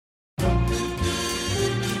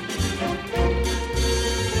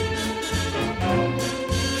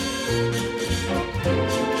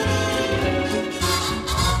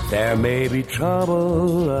There may be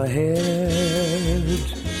trouble ahead,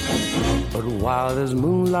 but while there's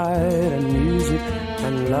moonlight and music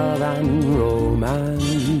and love and romance,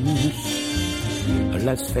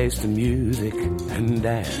 let's face the music and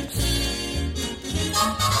dance.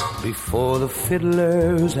 Before the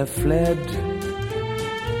fiddlers have fled,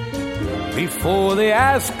 before they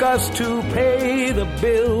ask us to pay the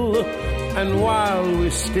bill, and while we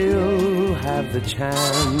still have the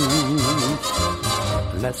chance,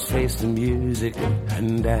 let's face the music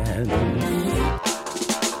and dance.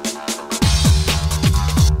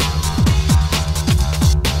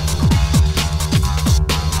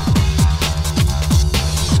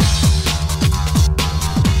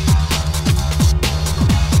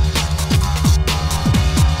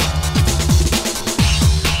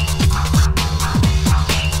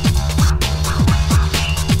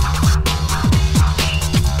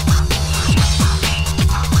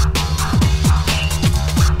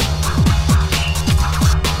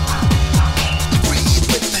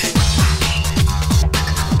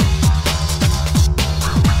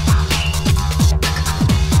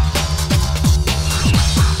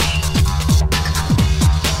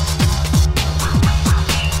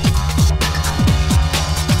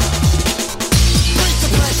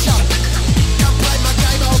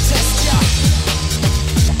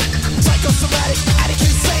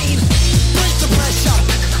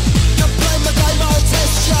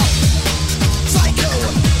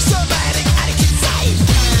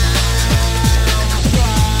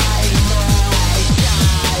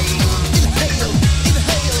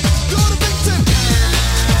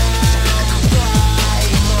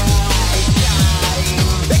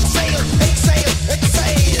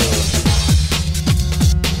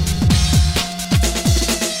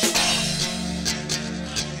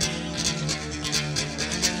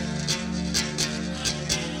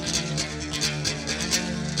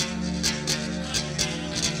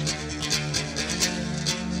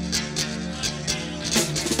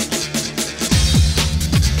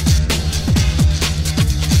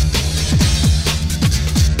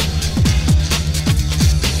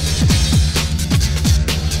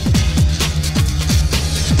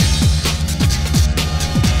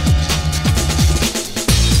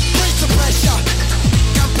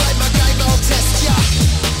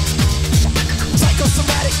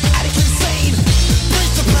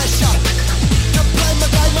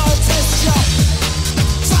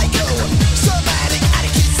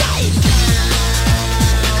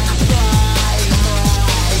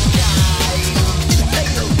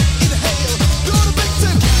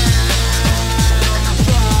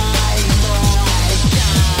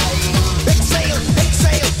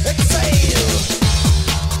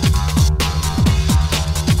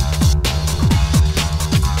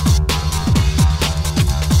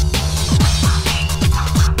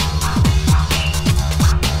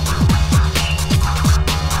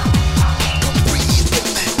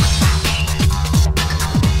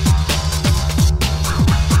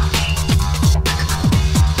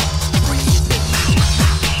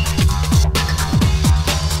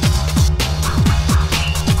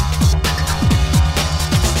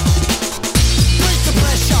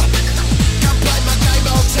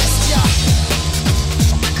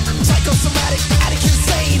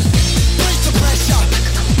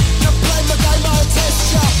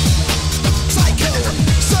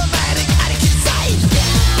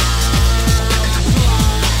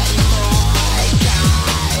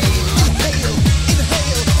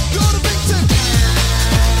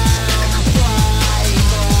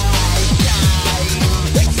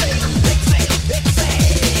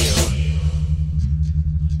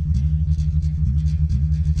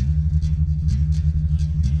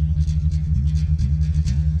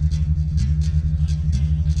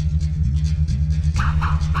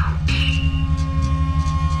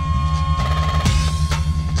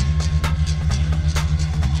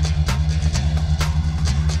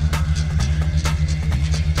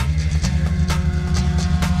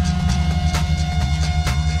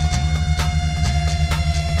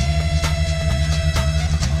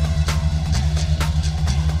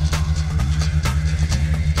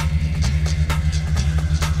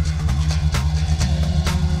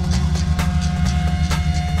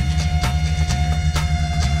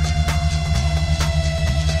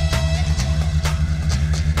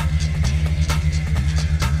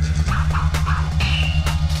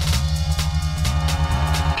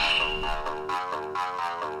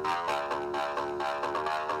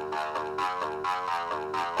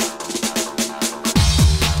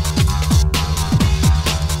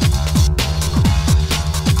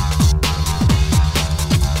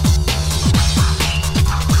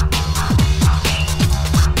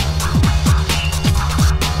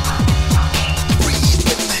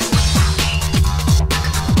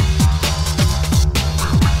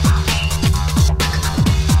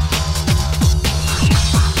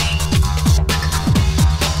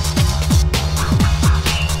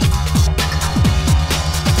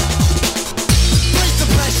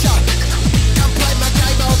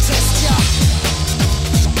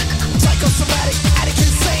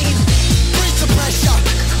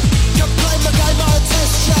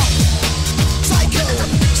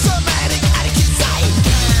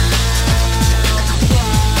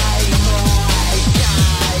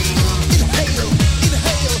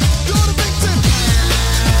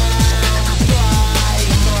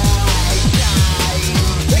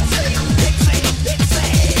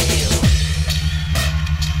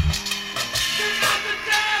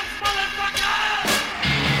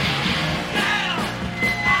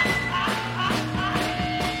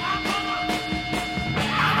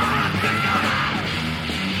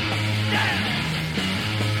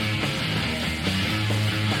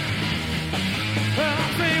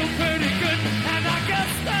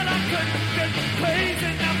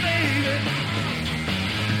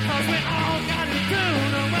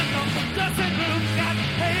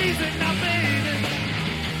 music now, baby.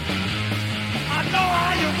 I know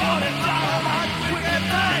how you want it, all with that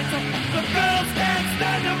tight. The girls can't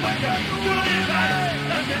stand it when you're doing it right.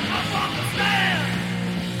 Let me up on the stand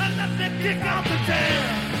and let me kick out the tail.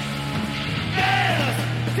 Yes,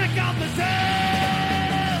 kick out the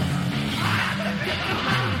tail. I have to kick them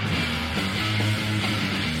out.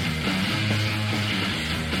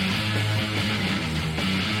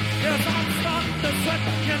 Yes, I'm starting to sweat.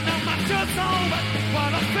 You know my shirt's on, but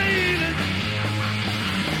what I'm feeling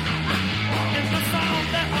in the sound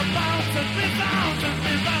that I'm bouncing,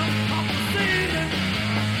 off the ceiling.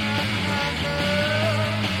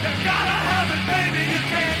 You gotta have it, baby. You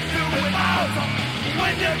can't do it without.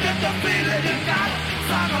 When you get the feeling, you gotta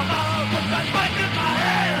sing them out. Put that mic in my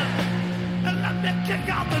hand and let me kick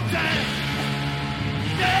out the jam.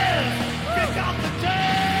 Yeah, kick out the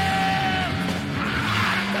jam.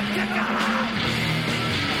 Kick out.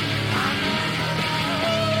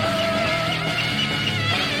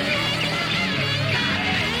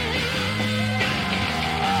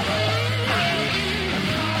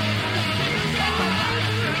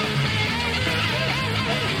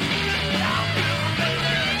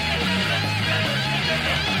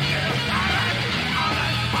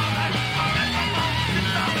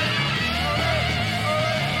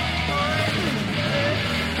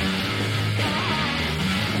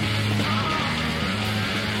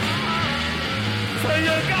 You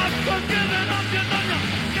got to give it up, you know you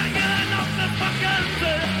can't get enough of Popguns.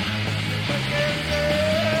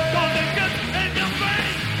 Cause it gets in your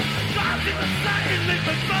brain, drives you insane, leaves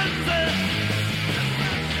it frenzy.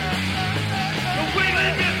 The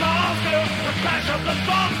wheeling guitar still, the crash of the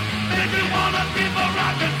drum, make you wanna keep a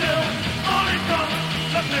rockin' till morning comes.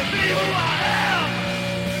 Let me be who I am,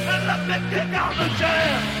 and let me kick out the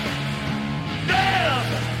jam. Yeah,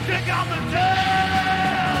 kick out the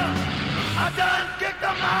jam. I done kicked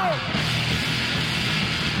them out.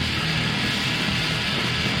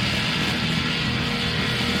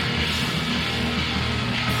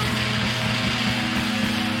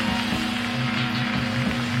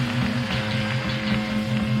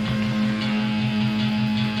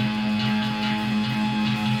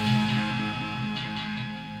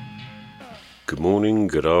 Good morning,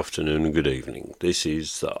 good afternoon and good evening. This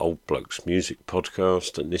is the Old Blokes Music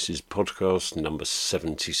Podcast and this is podcast number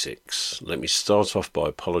 76. Let me start off by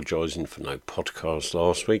apologising for no podcast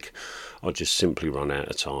last week. I just simply run out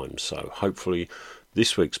of time, so hopefully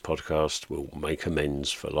this week's podcast will make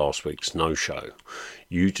amends for last week's no-show.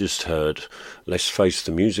 You just heard Let's Face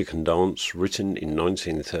the Music and Dance, written in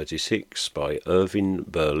 1936 by Irving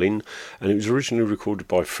Berlin, and it was originally recorded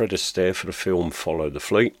by Fred Astaire for the film Follow the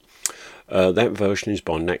Fleet. That version is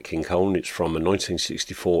by Nat King Cole, and it's from a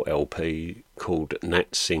 1964 LP called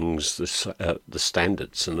Nat Sings the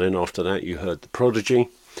Standards. And then after that you heard the Prodigy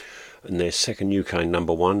and their second UK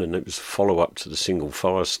number one, and it was a follow-up to the single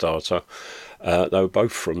Firestarter. They were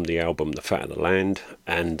both from the album The Fat of the Land,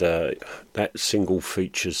 and that single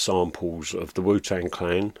features samples of the Wu-Tang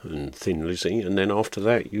Clan and Thin Lizzy. And then after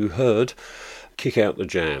that you heard Kick Out the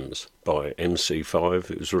Jams by MC5.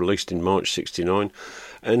 It was released in March 1969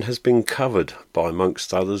 and has been covered by,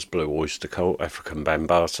 amongst others, Blue Oyster Cult, African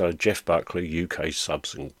Bambaataa, Jeff Buckley, UK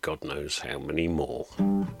Subs, and God knows how many more.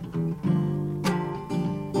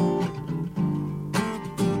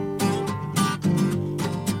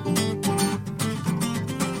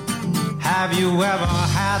 Have you ever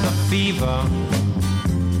had the fever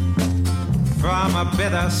from a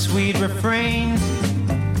bittersweet refrain?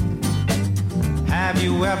 Have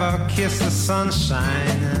you ever kissed the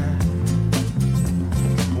sunshine,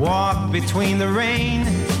 walked between the rain?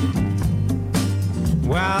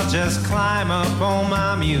 Well, just climb up on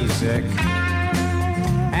my music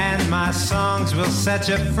and my songs will set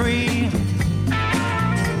you free.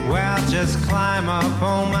 Well, just climb up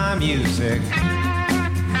on my music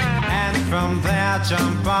and from there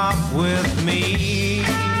jump off with me.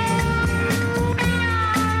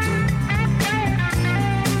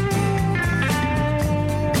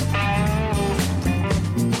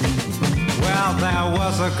 Well, there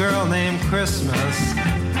was a girl named Christmas.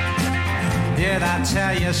 Did I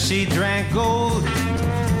tell you she drank gold?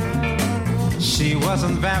 She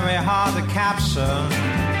wasn't very hard to capture,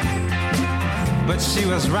 but she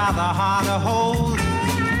was rather hard to hold.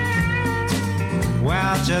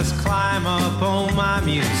 Well, just climb up on my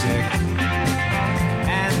music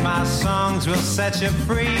and my songs will set you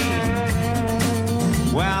free.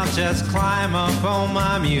 Well, just climb up on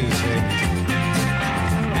my music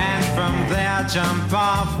and from there jump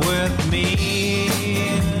off with me.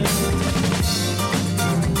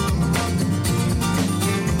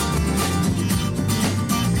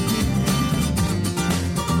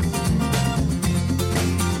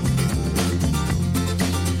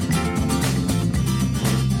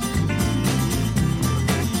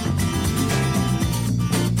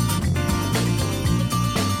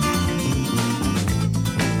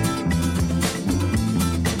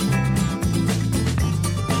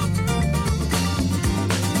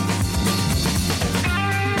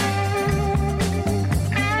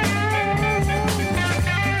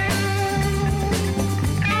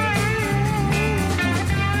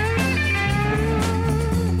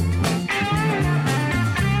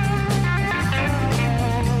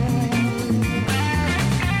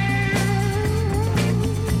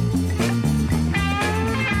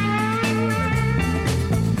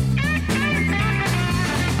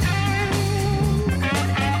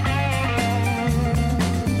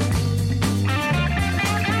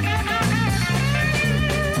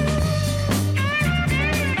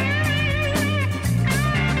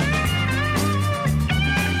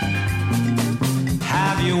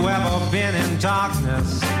 you ever been in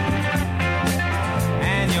darkness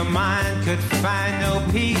and your mind could find no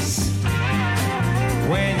peace?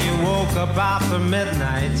 When you woke up after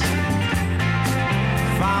midnight,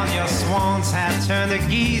 found your swans had turned to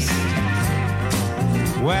geese.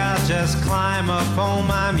 Well, just climb up on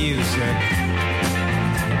my music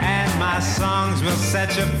and my songs will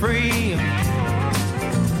set you free.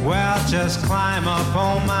 Well, just climb up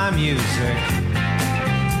on my music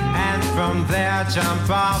and from there jump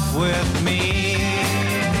off with me.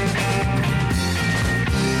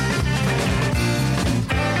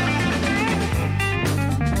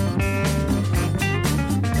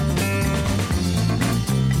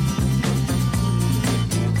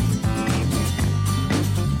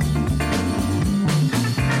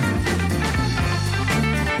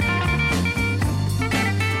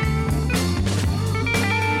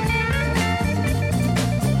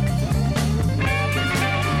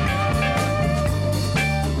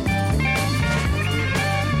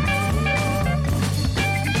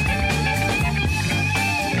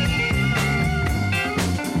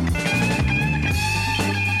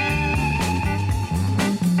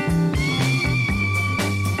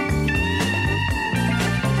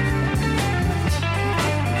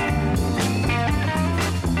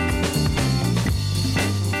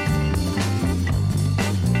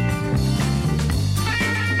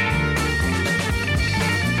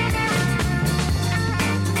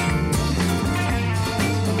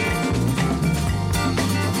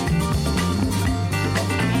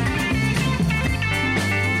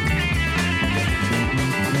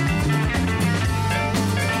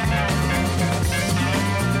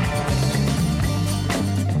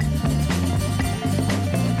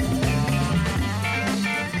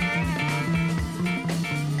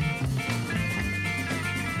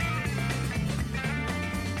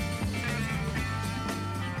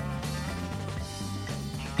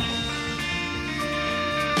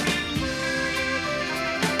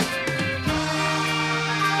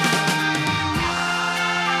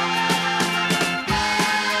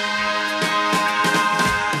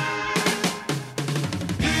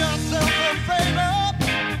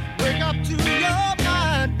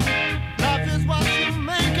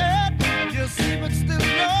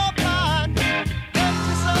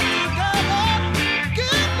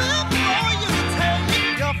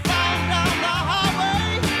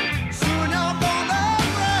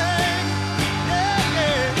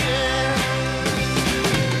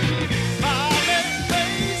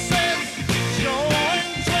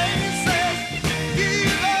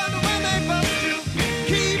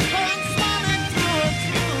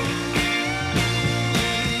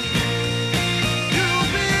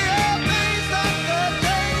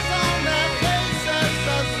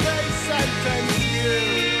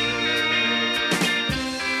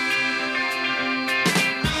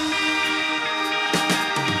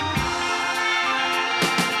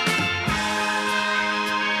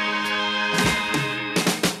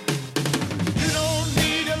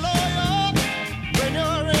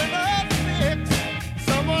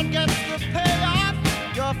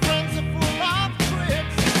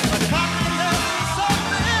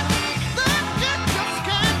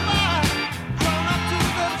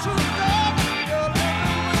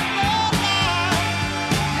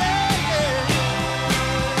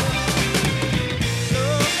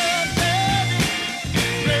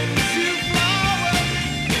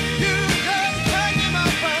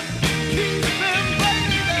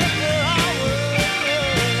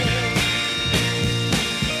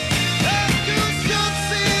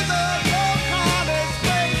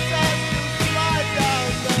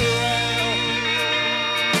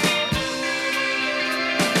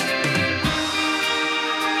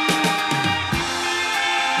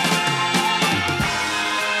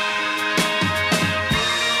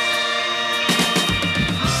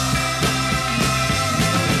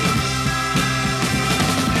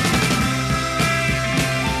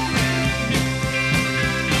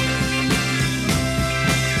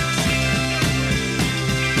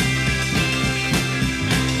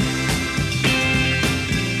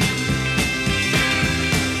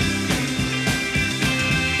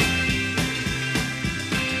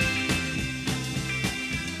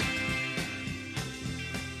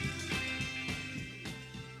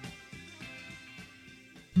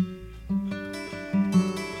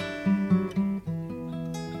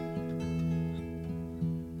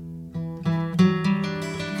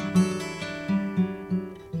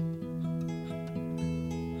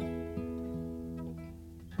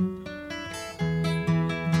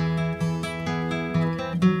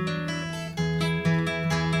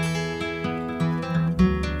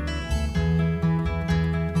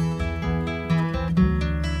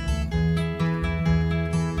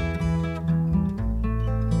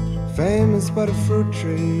 Fame is but a fruit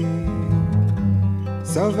tree,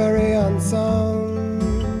 so very unsound,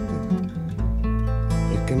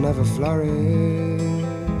 it can never flourish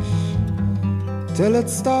till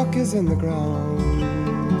its stalk is in the ground.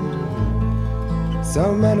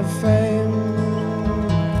 So men of fame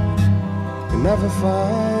can never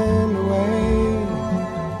find a way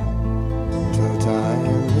till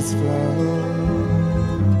time has flown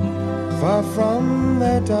far from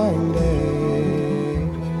their dying day.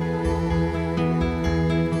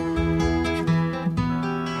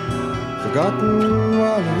 Forgotten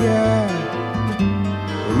while a year,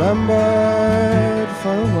 remembered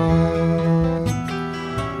for a while,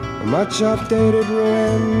 a much updated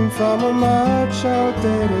ruin from a much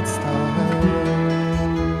outdated style.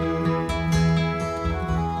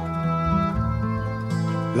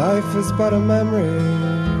 Life is but a memory,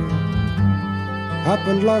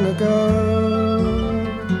 happened long ago,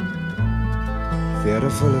 theatre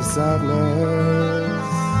full of sadness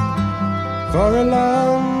for a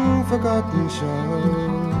long forgotten show.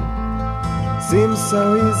 Seems so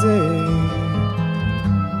easy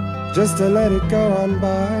just to let it go on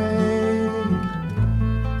by,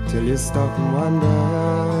 till you stop and wonder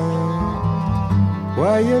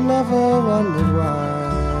why you never wondered why.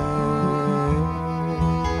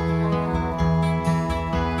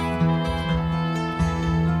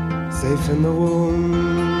 Safe in the womb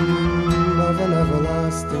of an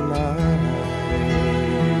everlasting night,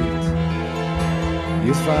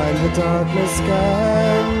 you find the darkness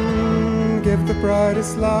can give the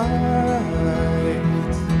brightest light.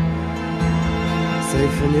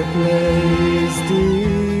 Safe in your place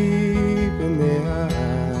deep in the earth,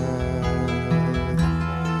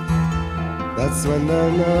 that's when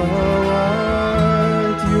they'll know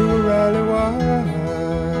what you really want.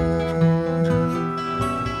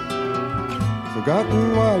 Forgotten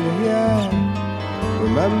while you're here,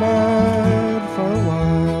 remembered for a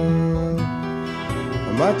while,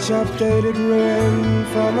 a much updated ruin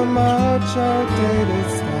from a much outdated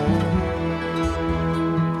style.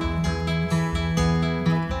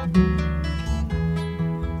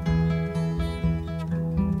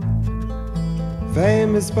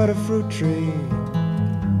 Fame is but a fruit tree,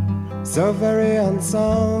 so very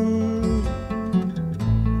unsound,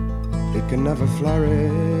 it can never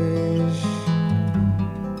flourish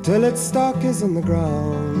till its stalk is in the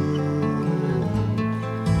ground.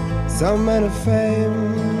 So men of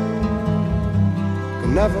fame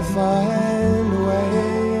can never find a way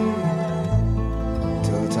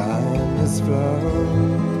till time has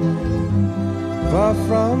flown far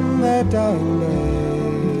from their dying day.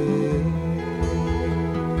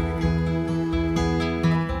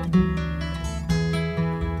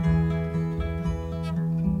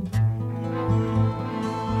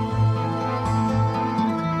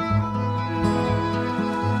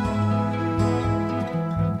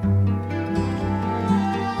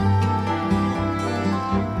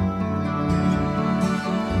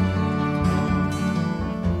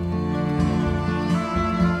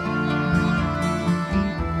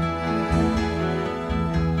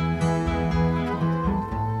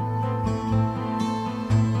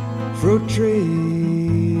 Fruit tree,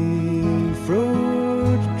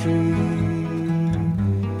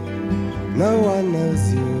 no one knows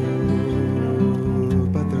you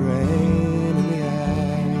but the rain in the air.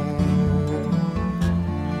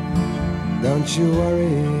 Don't you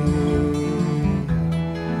worry,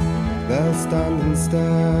 they'll stand and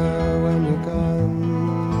stare when you're gone.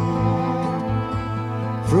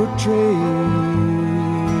 Fruit tree,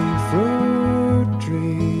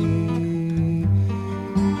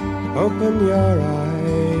 open your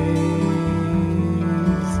eyes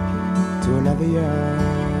to another year.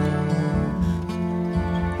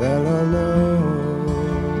 They'll all know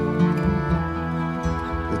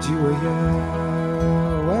that you were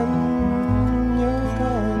here when you're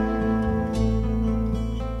gone.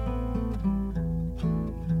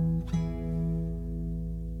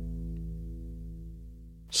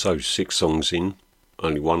 So 6 songs in,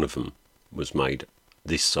 only one of them was made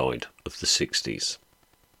this side of the 60s.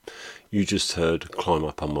 You just heard Climb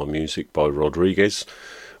Up On My Music by Rodriguez,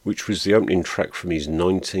 which was the opening track from his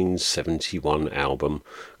 1971 album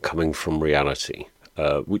Coming From Reality,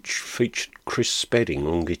 which featured Chris Spedding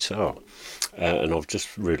on guitar. And I've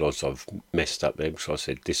just realised I've messed up there because I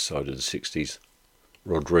said this side of the 60s,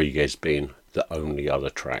 Rodriguez being the only other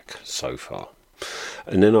track so far.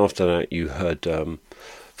 And then after that you heard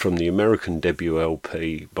from the American debut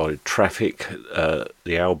LP by Traffic,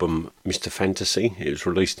 the album Mr. Fantasy. It was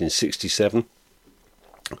released in 1967.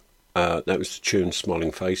 That was the tune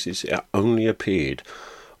Smiling Faces. It only appeared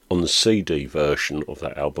on the CD version of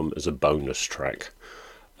that album as a bonus track.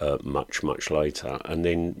 much later. And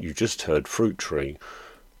then you just heard Fruit Tree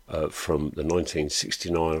from the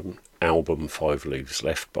 1969 album 5 Leaves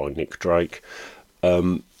Left by Nick Drake,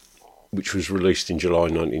 which was released in July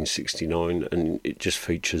 1969, and it just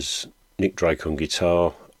features Nick Drake on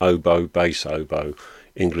guitar, oboe, bass oboe,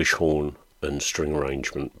 English horn and string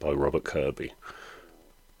arrangement by Robert Kirby.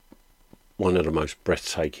 One of the most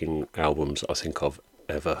breathtaking albums I think I've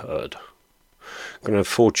ever heard. I'm going to have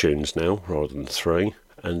 4 tunes now rather than 3,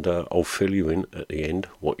 and I'll fill you in at the end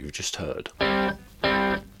what you've just heard.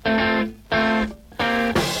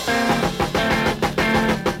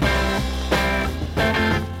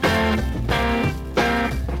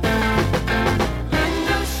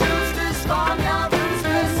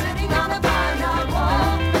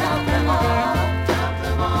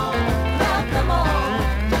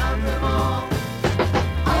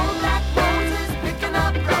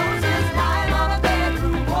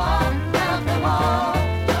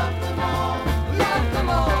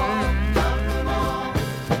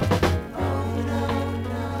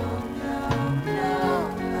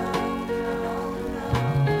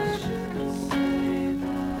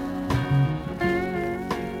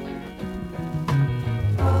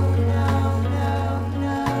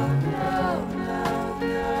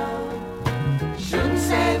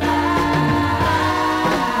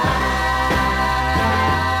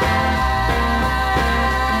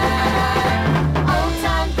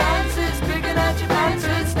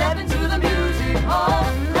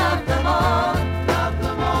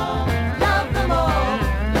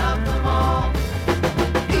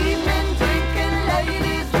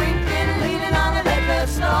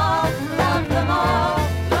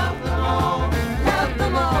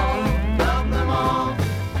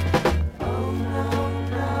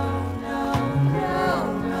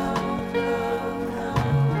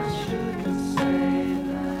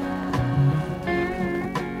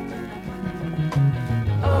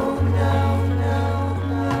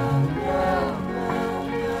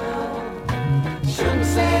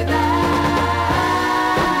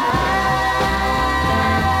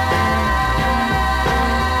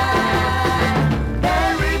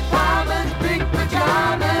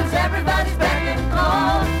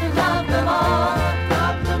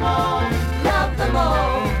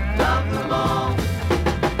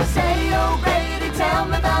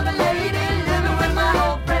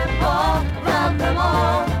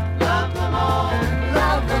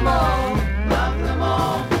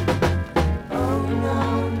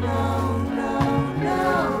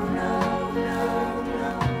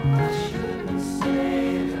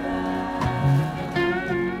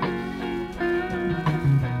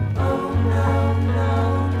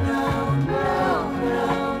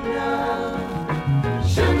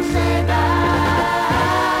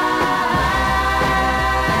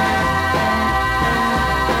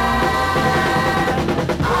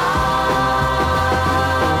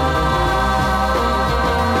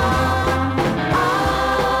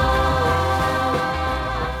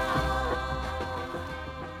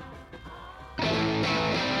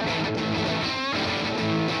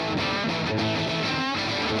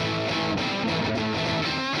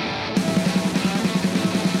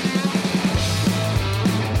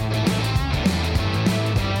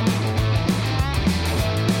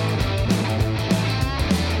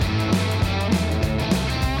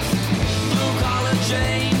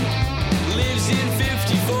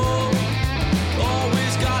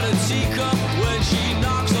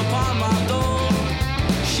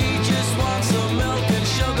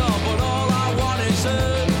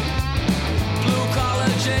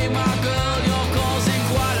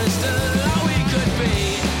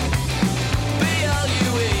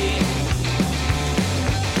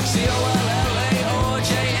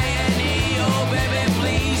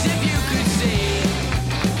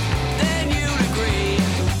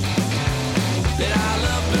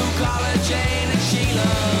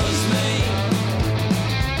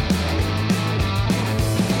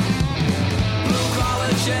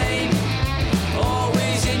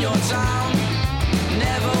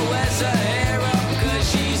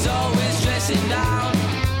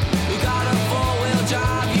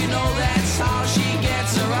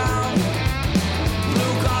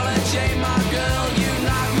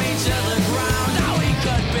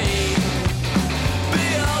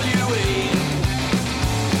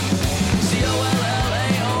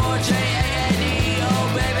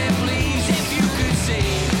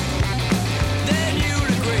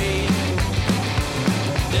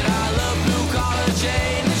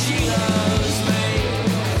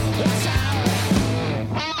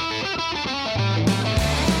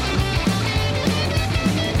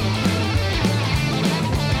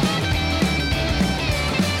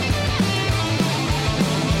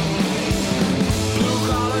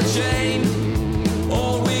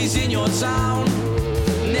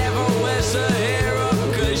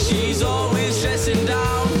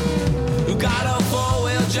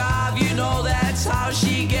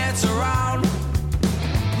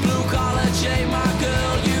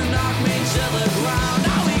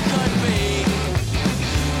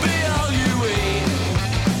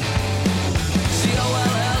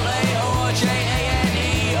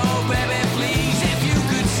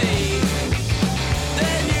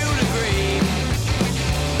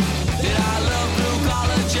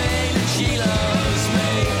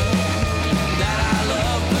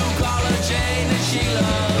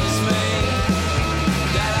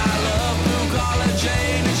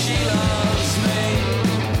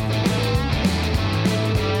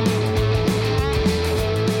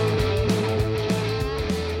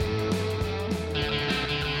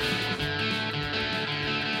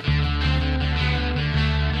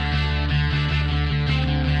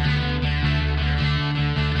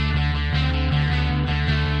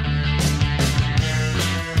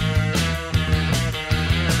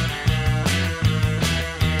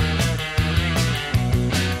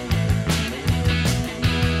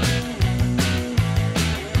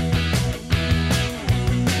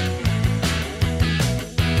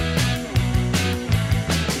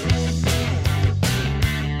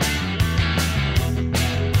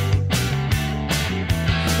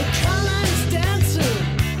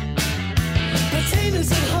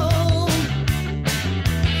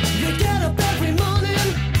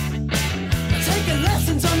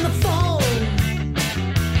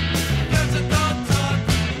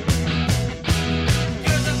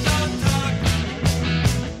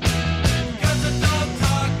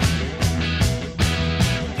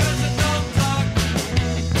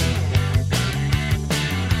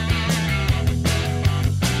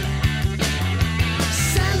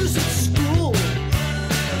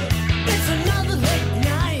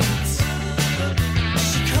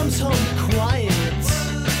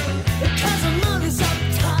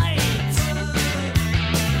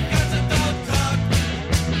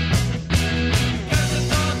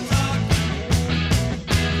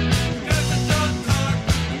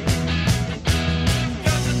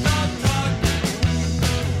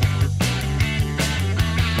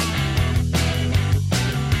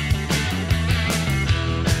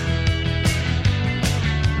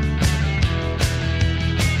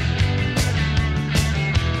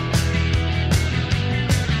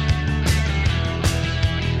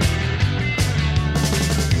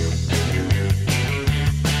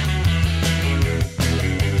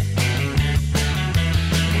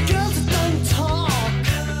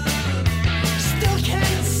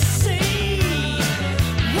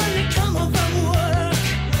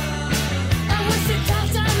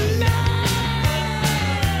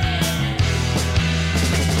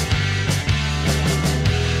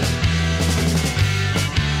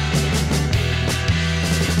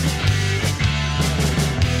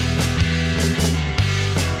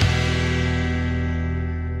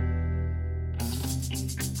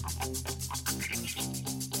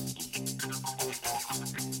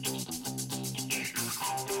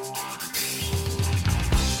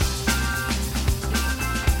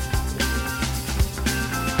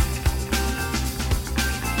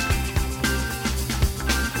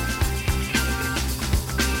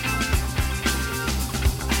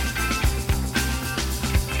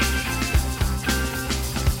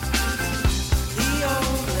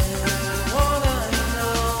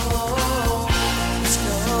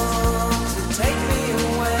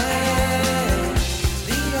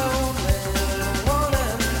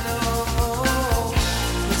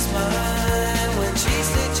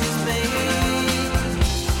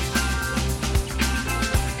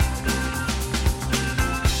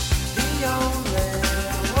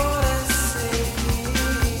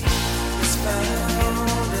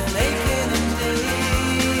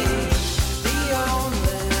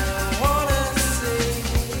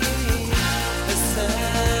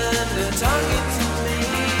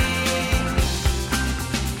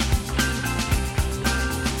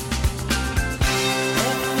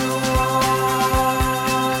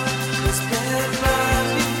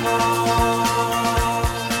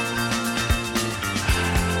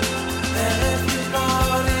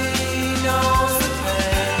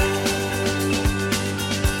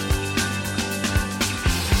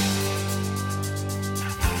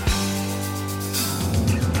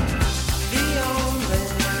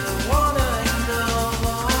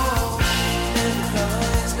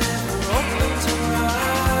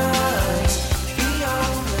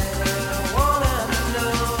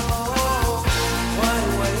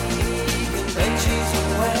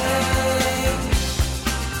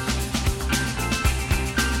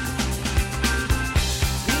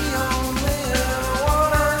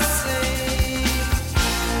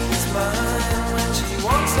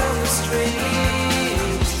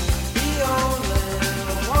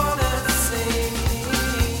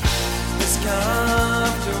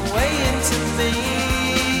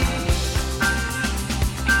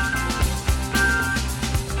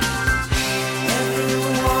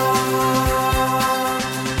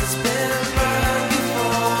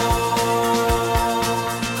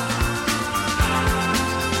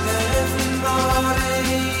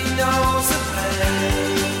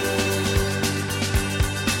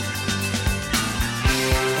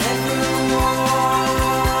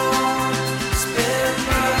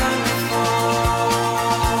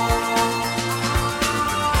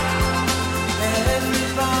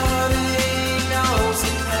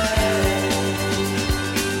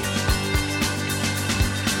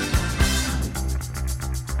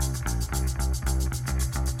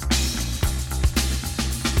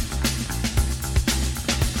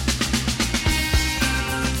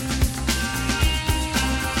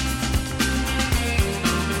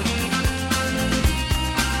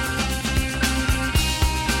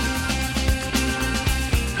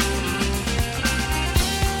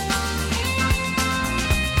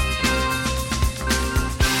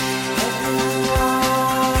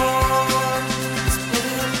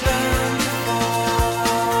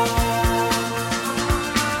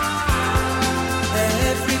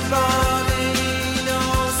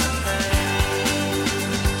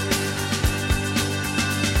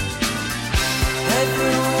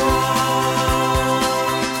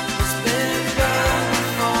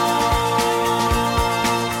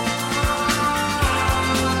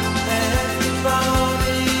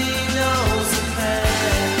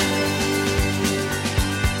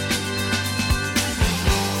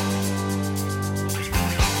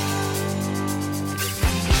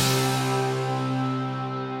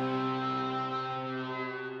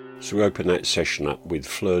 So we open that session up with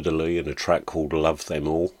Fleur and a track called Love Them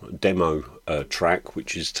All, a demo track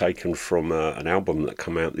which is taken from an album that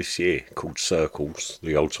came out this year called Circles,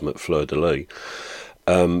 the ultimate Fleur de Lis.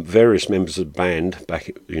 Various members of the band,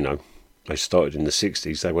 back, they started in the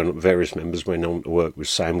 60s, various members went on to work with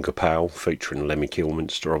Sam Gopal, featuring Lemmy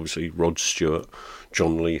Kilminster, obviously, Rod Stewart,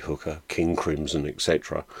 John Lee Hooker, King Crimson,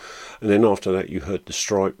 etc. And then after that you heard the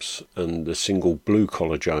Strypes and the single Blue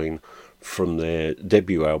Collar Jane from their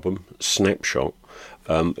debut album, Snapshot.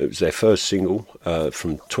 It was their first single and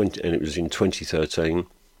it was in 2013.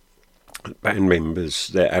 Band members,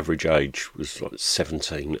 their average age was like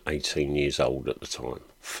 17, 18 years old at the time.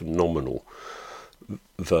 Phenomenal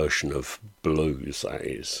version of blues, that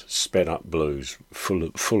is. Sped up blues,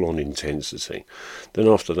 full on intensity. Then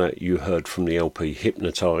after that you heard from the LP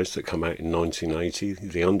Hypnotised that came out in 1980,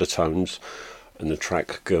 the Undertones, and the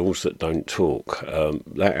track Girls That Don't Talk.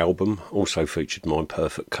 That album also featured My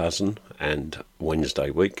Perfect Cousin and Wednesday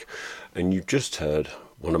Week. And you just heard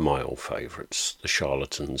one of my old favourites, the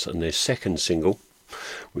Charlatans, and their second single,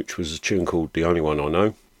 which was a tune called The Only One I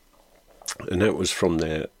Know. And that was from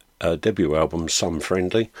their debut album, Some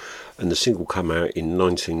Friendly. And the single came out in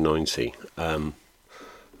 1990.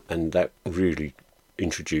 And that really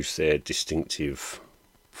introduced their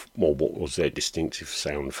what was their distinctive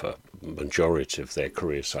sound for majority of their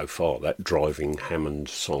career so far, that driving Hammond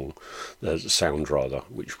sound,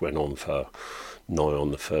 which went on for nigh on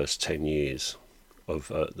the first 10 years of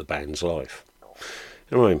the band's life.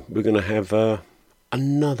 Anyway, we're going to have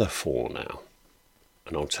another 4 now,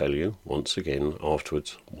 and I'll tell you once again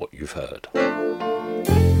afterwards what you've heard.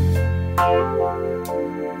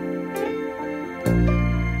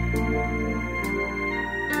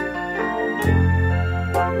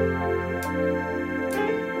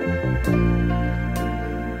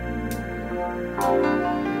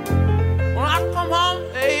 When I come home,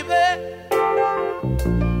 baby,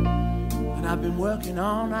 and I've been working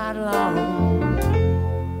all night long,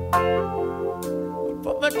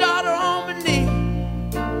 put my daughter on my knee,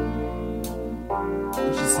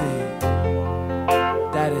 and she said,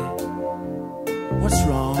 Daddy, what's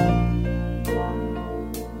wrong?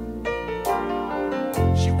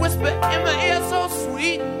 She whispered in my ear so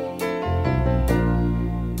sweet.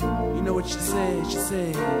 You know what she said? She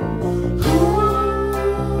said,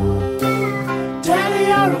 Daddy,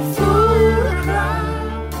 you're a fool to cry.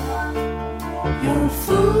 You're a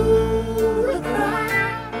fool to cry.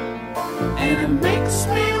 And it makes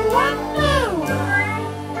me wonder why.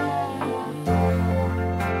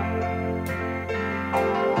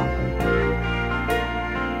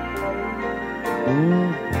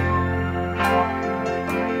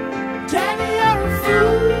 Daddy, you're a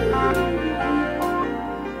fool.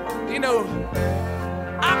 You know,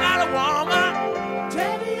 I got a woman.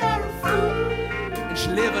 Daddy, you're a fool. And she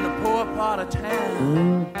live in a poor part of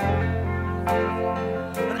town.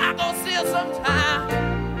 And I go see her sometime.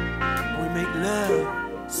 We make love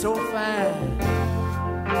so fine.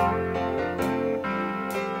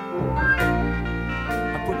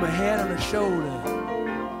 I put my head on her shoulder.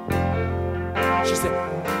 She said,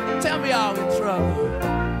 tell me I'm in trouble.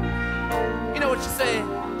 You know what she said?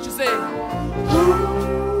 She said,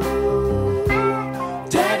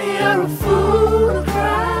 Daddy, you're a fool to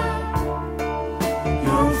cry.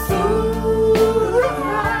 You're a fool to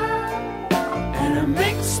cry. And it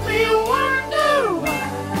makes me wonder why.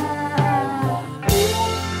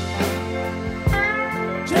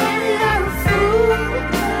 Daddy, you're a fool to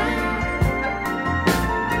cry.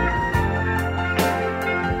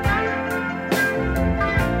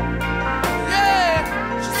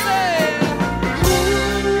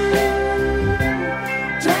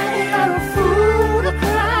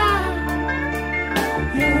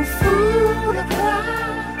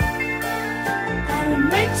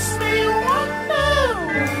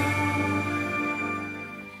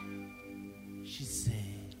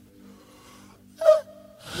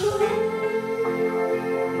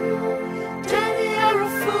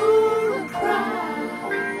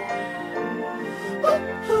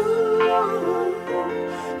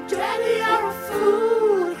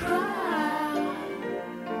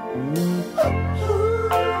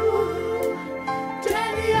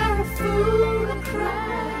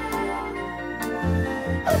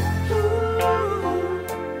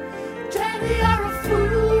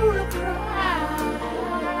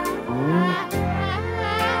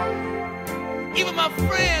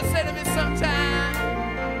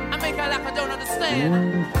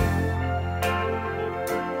 saying?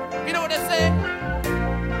 You know what they say?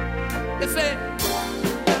 They say,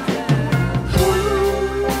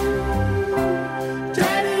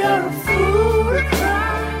 Daddy, you're a fool to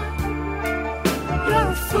cry. You're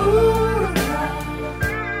a fool to cry.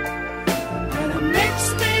 And it makes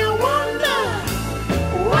me wonder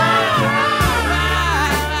why.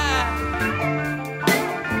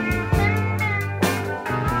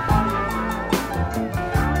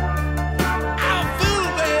 I'm a fool,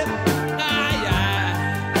 baby.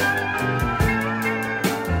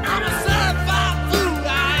 I'm a certified fool.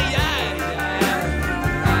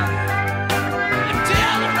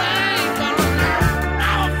 Until the rain falls,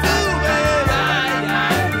 I'm a fool, baby.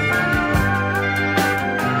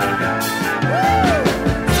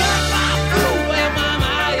 Certified fool, baby,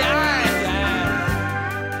 mama.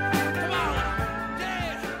 Come on,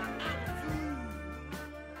 yeah.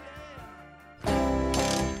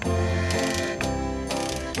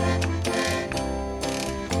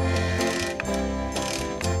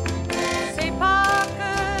 C'est pas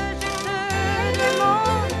que je te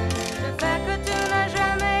demande de faire que tu n'as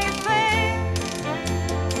jamais fait.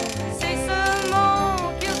 C'est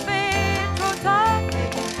seulement qu'il fait trop tard et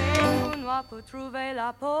qu'il fait tout noir pour trouver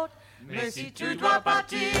la porte. Mais si tu dois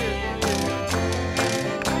partir,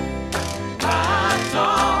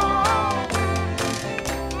 attends.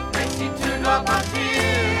 Mais si tu dois partir,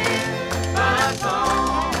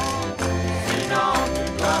 attends. Sinon tu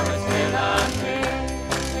dois rester la nuit.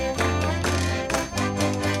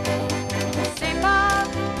 C'est pas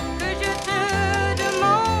que je te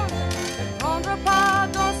demande de prendre part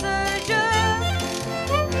dans ce jeu.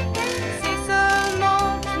 Si seulement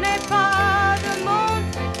je n'ai pas de monde,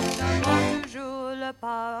 je demande toujours le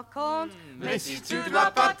par contre. Mais si tu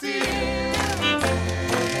dois partir,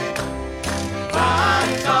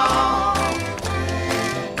 attends.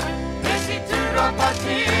 Mais si tu dois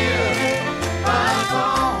partir,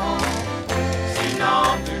 attends. Sinon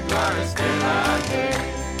tu dois rester là.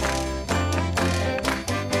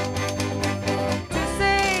 Tu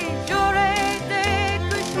sais, j'aurais des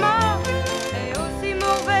cauchemars et aussi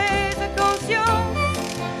mauvaise conscience.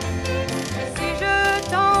 Et si je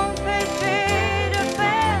t'empêchais de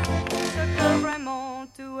faire ce que vraiment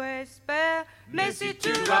tu espères, mais si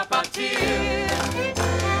tu dois partir,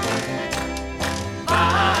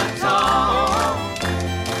 attends.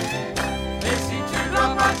 Mais si tu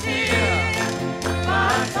dois partir,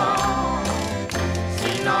 attends.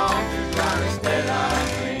 Sinon tu dois rester la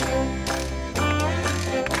nuit.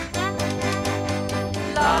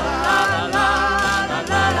 La la la la la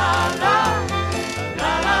la la la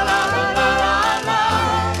la la la la la la la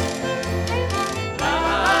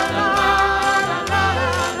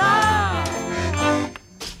la.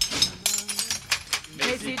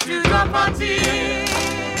 Mais si tu dois partir,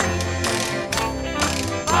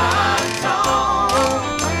 attends.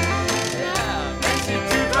 Mais si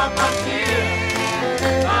tu dois partir,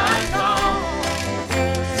 attends.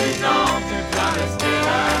 Sinon tu dois rester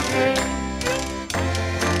là.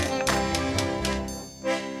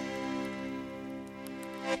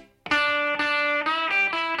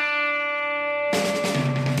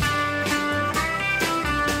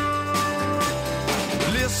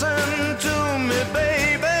 Listen to me,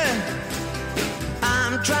 baby.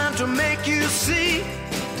 I'm trying to make you see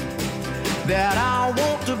that I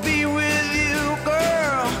want to be with you,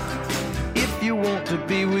 girl. If you want to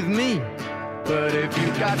be with me, but if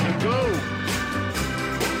you got to go,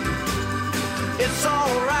 it's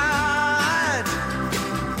alright.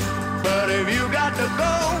 But if you got to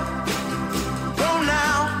go, go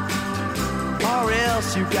now, or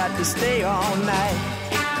else you got to stay all night.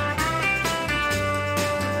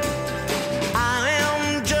 I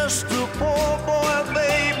am just a poor boy,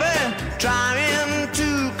 baby, trying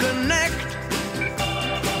to connect.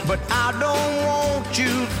 But I don't want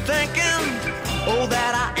you thinking, oh,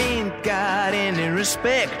 that I ain't got any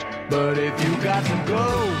respect. But if you got to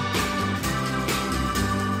go,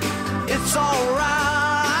 it's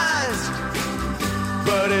alright.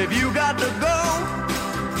 But if you got to go,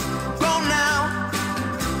 go now,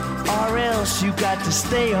 or else you got to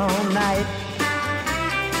stay all night.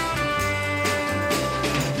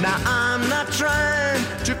 Now I'm not trying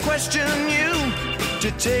to question you,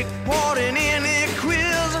 to take part in any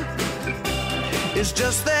quiz. It's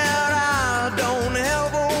just that I don't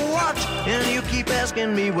ever watch, and you keep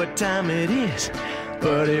asking me what time it is.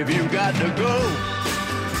 But if you got to go,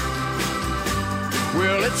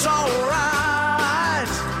 well, it's alright.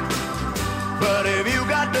 But if you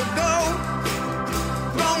got to go,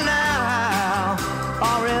 go now,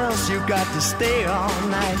 or else you got to stay all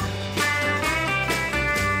night.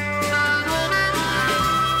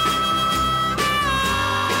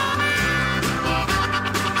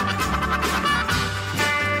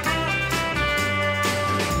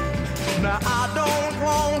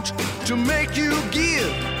 to make you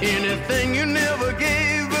give anything you never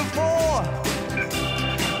gave before.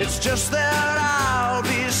 It's just that I'll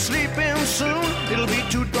be sleeping soon. It'll be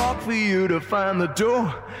too dark for you to find the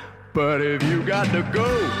door. But if you got to go,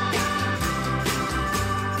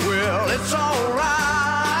 well, it's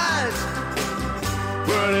alright.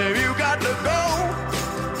 But if you got to go,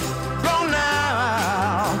 go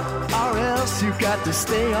now, or else you got to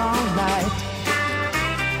stay all night.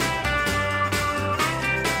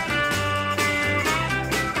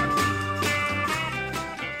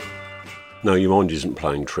 No, your mind isn't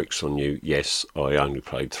playing tricks on you. Yes, I only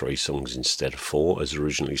played 3 songs instead of 4, as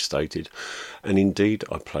originally stated. And indeed,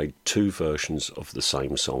 I played 2 versions of the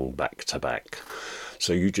same song back to back.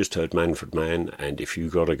 So you just heard Manfred Mann and If You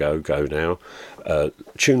Gotta Go, Go Now.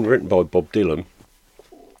 Tune written by Bob Dylan,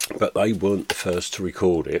 but they weren't the first to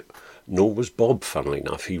record it. Nor was Bob, funnily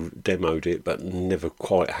enough. He demoed it, but never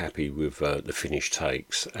quite happy with the finished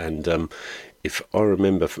takes. And if I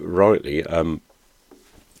remember rightly,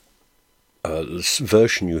 the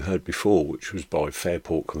version you heard before, which was by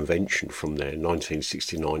Fairport Convention from their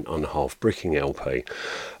 1969 Unhalf Bricking LP,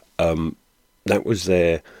 that was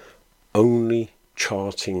their only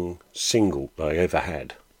charting single they ever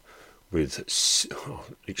had, with,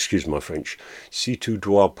 excuse my French, Si tu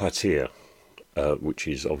dois partir, which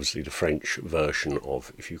is obviously the French version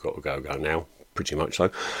of If You Got to Go, Go Now, pretty much so.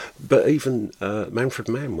 But even Manfred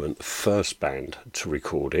Mann weren't the first band to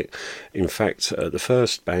record it. In fact, the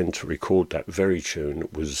first band to record that very tune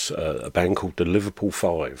was a band called the Liverpool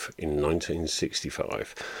Five in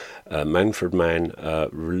 1965. Manfred Mann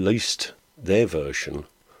released their version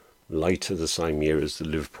later the same year as the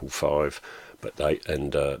Liverpool Five, but they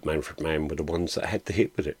and Manfred Mann were the ones that had the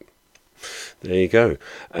hit with it. There you go.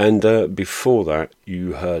 And before that,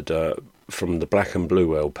 you heard from the Black and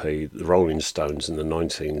Blue LP, the Rolling Stones, and the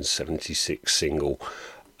 1976 single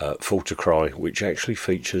Fall to Cry, which actually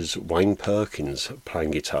features Wayne Perkins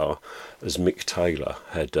playing guitar, as Mick Taylor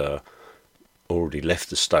had already left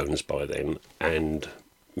the Stones by then, and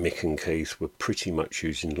Mick and Keith were pretty much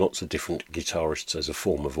using lots of different guitarists as a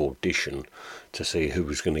form of audition to see who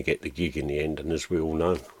was going to get the gig in the end, and as we all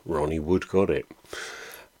know, Ronnie Wood got it.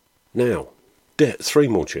 Now, 3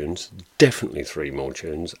 more tunes, definitely 3 more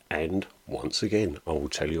tunes, and once again, I will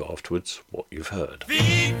tell you afterwards what you've heard.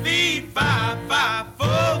 Fee, fee, fi, fi,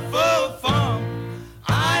 fo, fo, fum.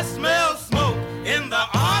 I smell smoke in the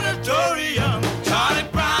auditorium. Charlie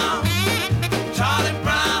Brown,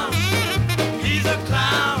 he's a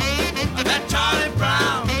clown. That Charlie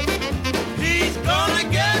Brown, he's gonna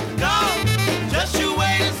get caught. Just you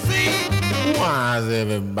wait and see. Why is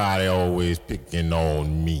everybody always picking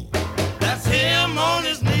on me? That's him on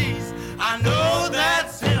his knees. I know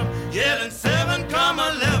that's him. Yelling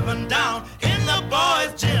 7,11 down in the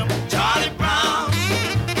boys' gym. Charlie Brown,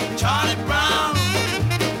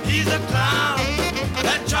 he's a clown.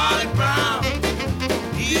 That Charlie Brown,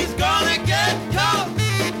 he's gonna get caught.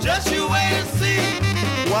 Just you wait and see.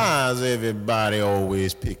 Why is everybody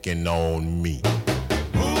always picking on me?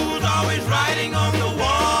 Who's always writing on the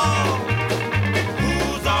wall?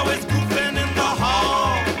 Who's always goofing in the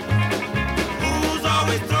hall? Who's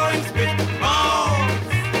always throwing spitballs?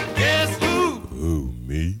 Guess who? Who,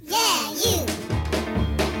 me? Yeah, you.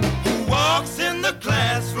 Who walks in the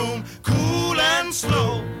classroom cool and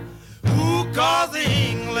slow? Who calls the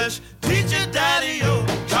English teacher daddy-o?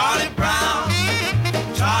 Charlie Brown,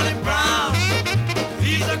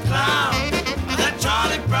 he's a clown. That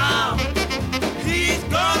Charlie Brown, he's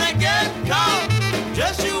gonna get caught.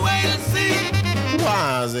 Just you wait and see.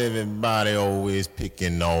 Why is everybody always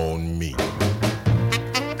picking on me?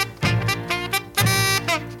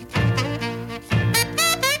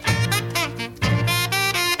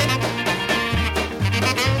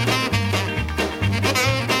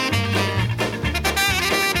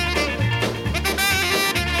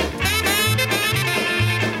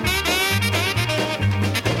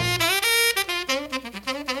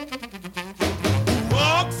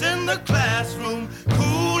 Walks in the classroom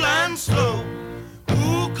cool and slow.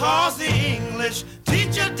 Who calls the English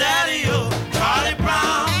teacher daddy-o? Charlie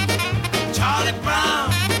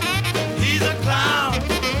Brown, he's a clown.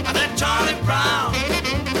 That Charlie Brown,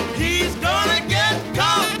 he's gonna get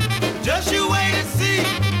caught. Just you wait and see.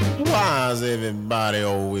 Why is everybody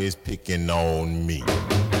always picking on me?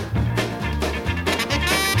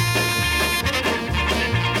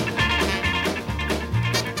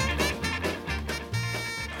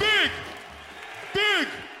 Big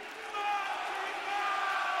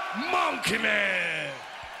Monkey Man.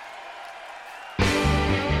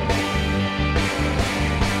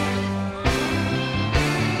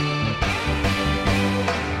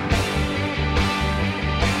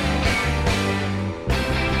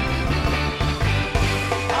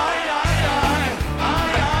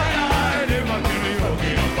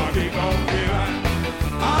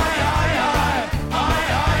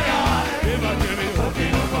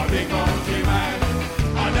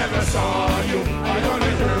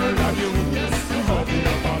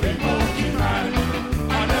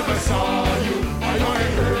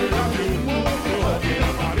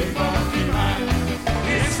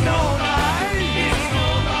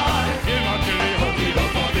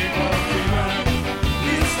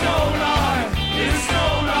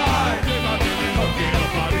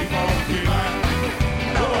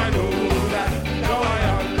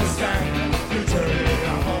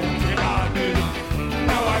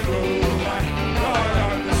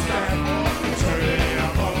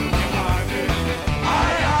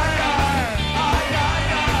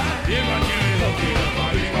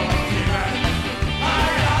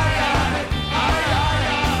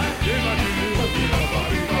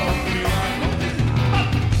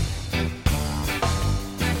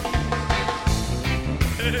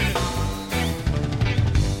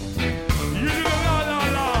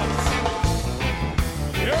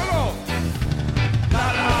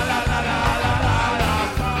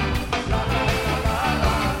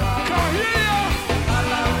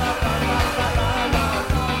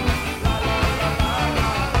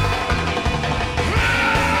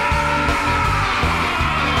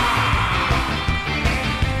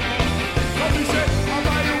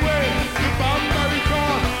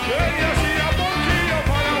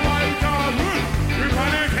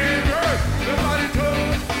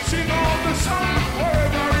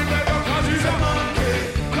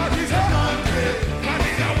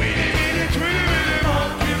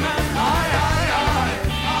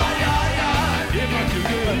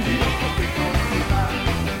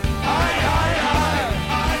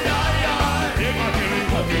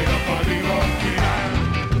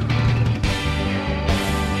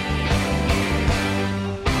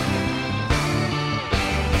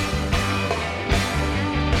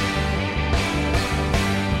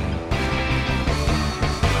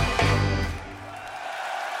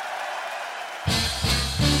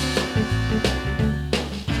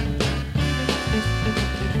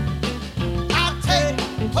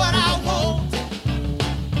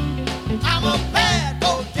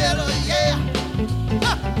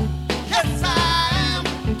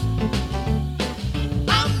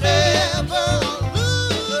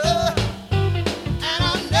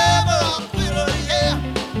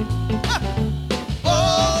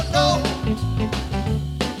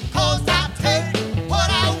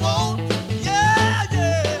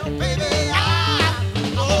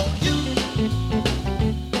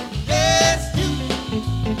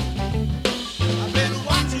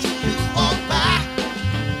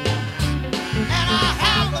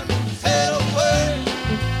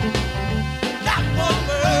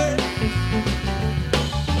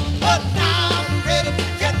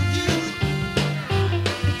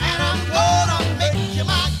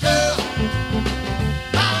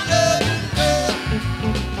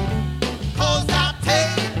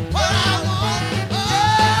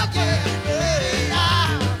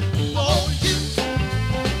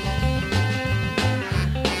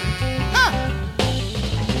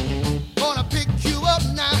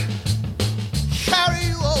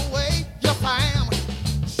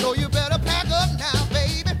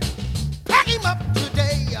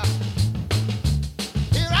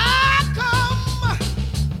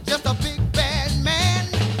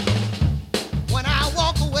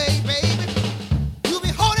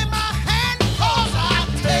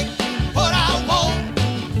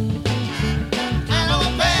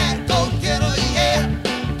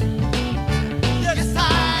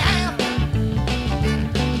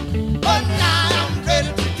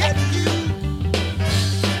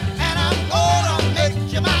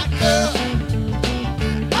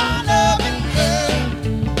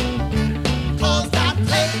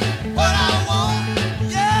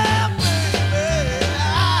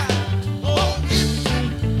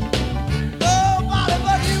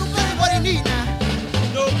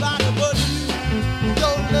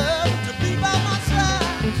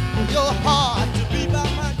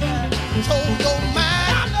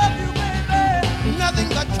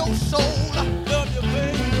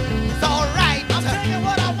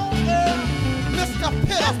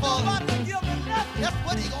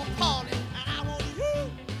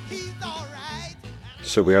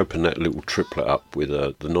 So we open that little triplet up with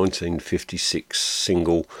the 1956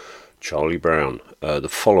 single Charlie Brown. The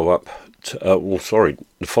follow-up to,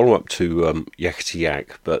 the follow-up to Yakety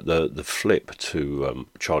Yak, but the flip to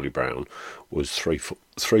Charlie Brown was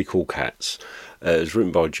Three Cool Cats. It was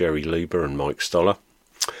written by Jerry Lieber and Mike Stoller,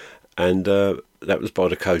 and that was by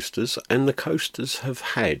the Coasters. And the Coasters have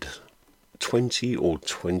had 20 or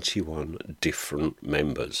 21 different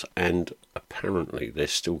members, and apparently they're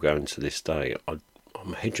still going to this day.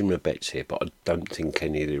 I'm hedging my bets here, but I don't think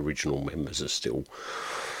any of the original members are still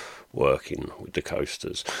working with the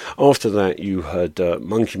Coasters. After that, you heard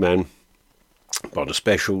Monkey Man by the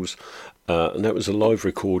Specials, and that was a live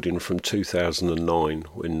recording from 2009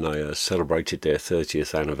 when they celebrated their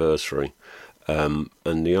 30th anniversary, and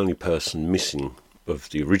the only person missing of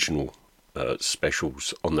the original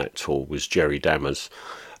Specials on that tour was Jerry Dammers.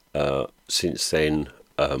 Since then,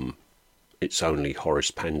 it's only Horace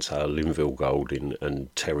Panter, Linville Golding and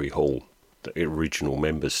Terry Hall, the original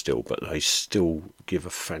members still, but they still give a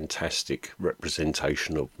fantastic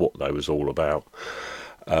representation of what they was all about.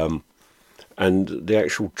 And the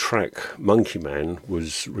actual track Monkey Man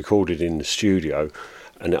was recorded in the studio,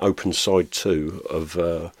 and it opened side 2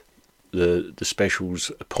 of the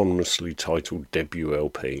special's eponymously titled debut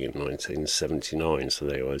LP in 1979. So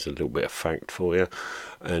there is a little bit of fact for you.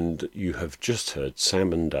 And you have just heard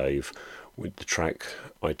Sam and Dave with the track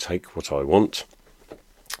I Take What I Want,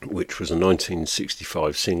 which was a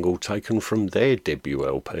 1965 single taken from their debut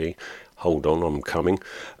LP, Hold On, I'm Coming,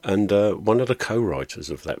 and one of the co-writers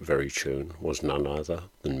of that very tune was none other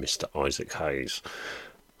than Mr. Isaac Hayes.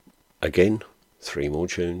 Again, 3 more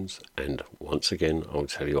tunes, and once again I'll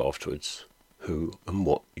tell you afterwards who and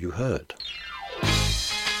what you heard.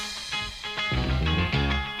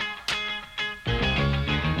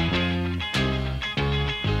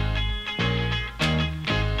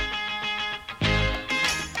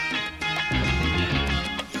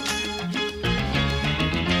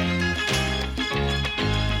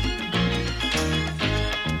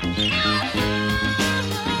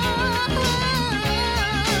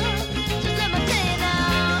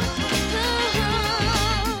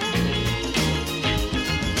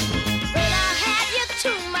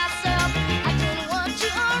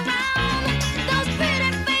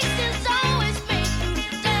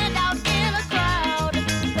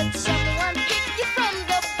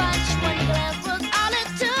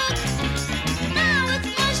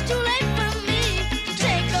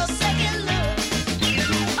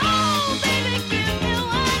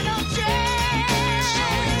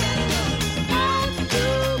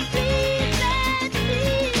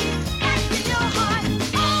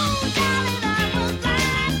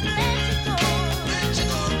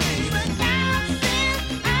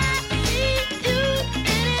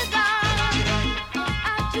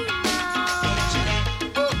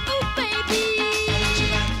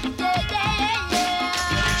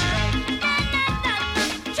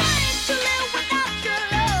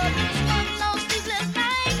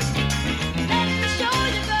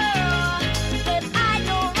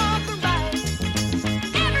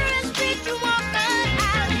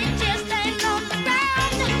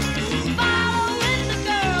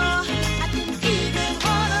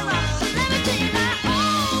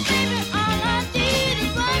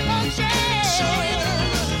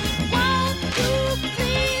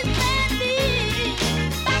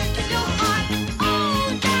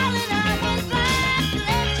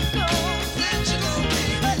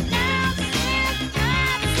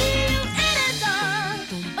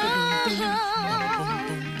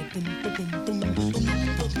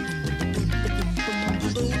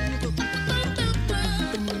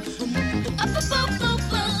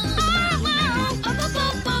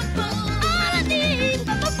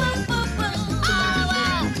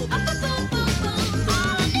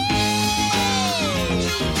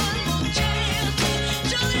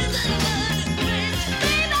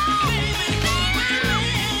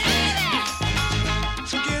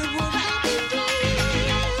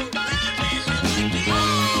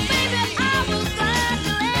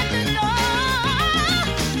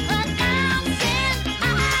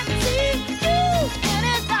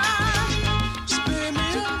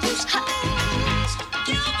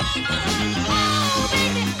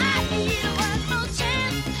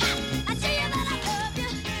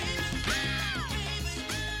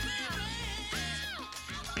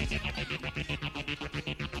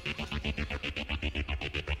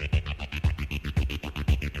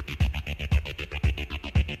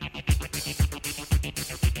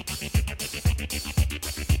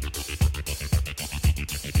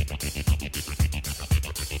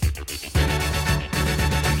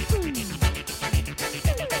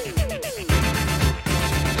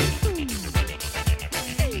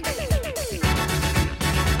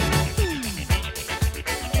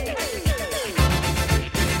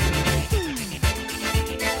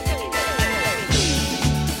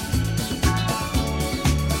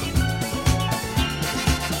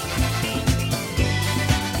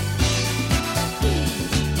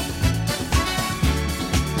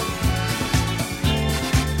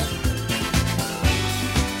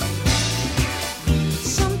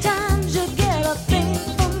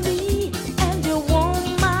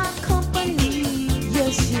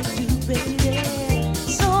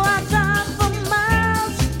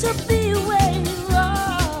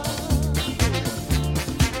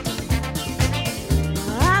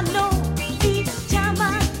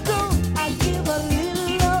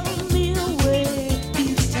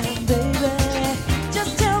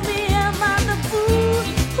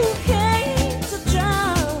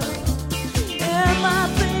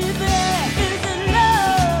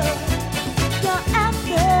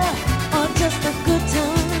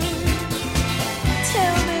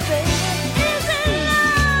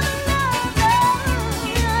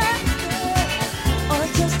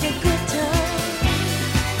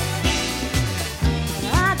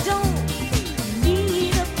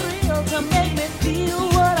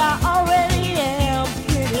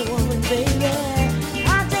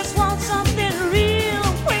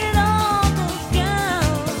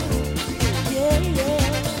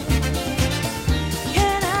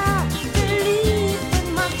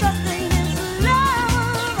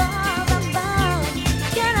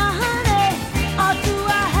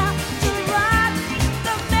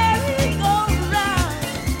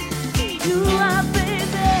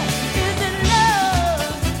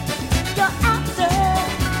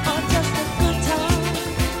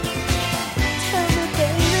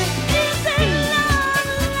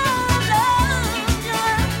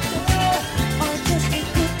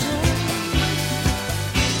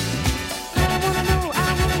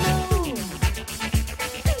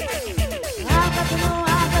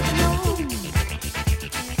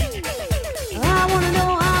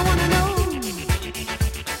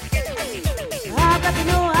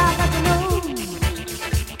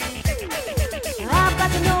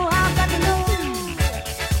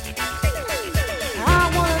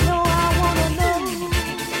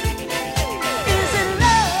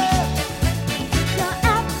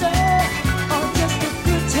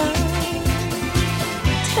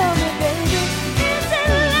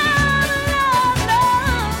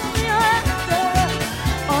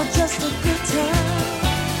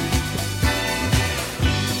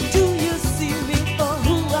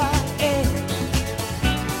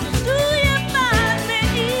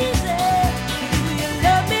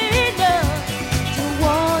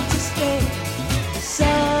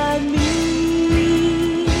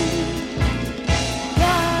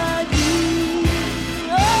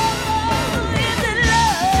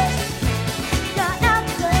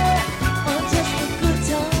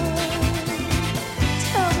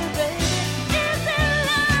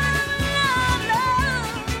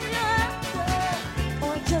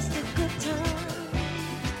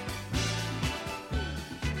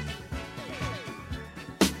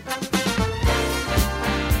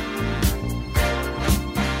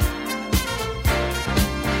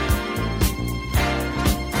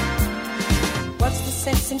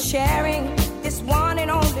 sharing this one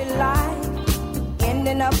and only life,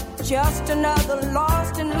 ending up just another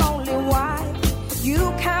lost and lonely wife.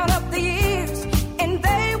 You count up the years and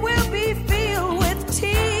they will be filled with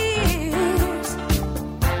tears.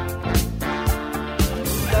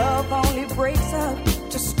 Love only breaks up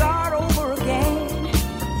to start over again.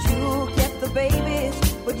 You'll get the babies,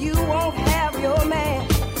 but you won't have your man,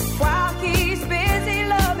 while he's busy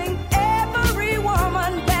loving every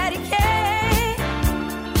woman that he can.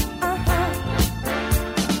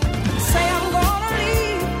 Say I'm gonna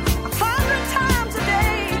leave 100 times a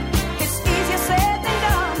day. It's easier said than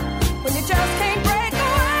done when you just can't break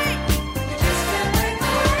away. You just can't break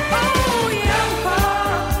away. Oh, young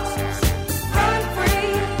hearts, run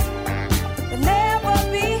free. They'll never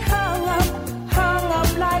be hung up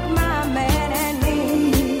like my man and me.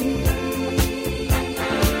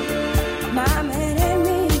 My man and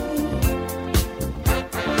me.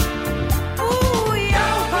 Ooh,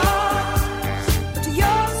 young hearts, to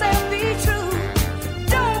yourself be true.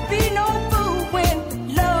 Don't be no fool when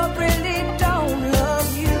love really don't love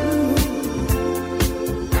you.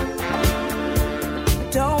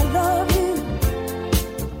 Don't love you.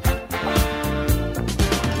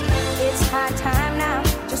 It's high time now,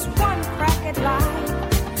 just one crack at life.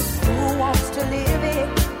 Who wants to live it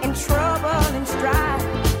in trouble and strife?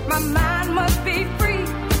 My mind must be free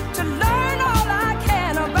to learn all I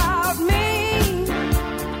can about me.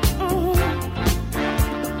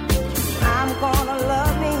 I'm gonna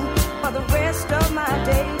love me for the rest of my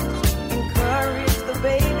days. Encourage the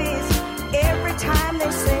babies every time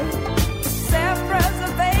they say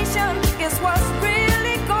self-preservation is what's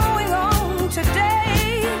really going on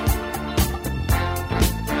today.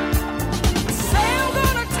 Say I'm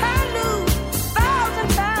gonna turn loose 1,000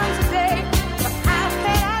 times a day, but how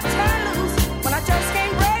can I turn loose when I just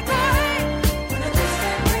can't break away? When I just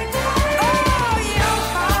can't break away. Oh, young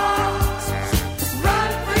hearts,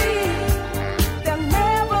 run free. They'll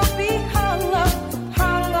never be hung up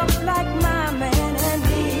like my man and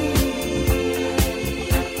me.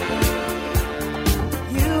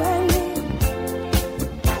 You and me.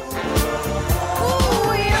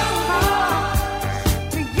 Ooh, young hearts,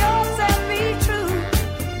 to yourself be true.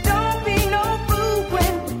 Don't be no fool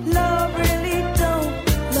when love really don't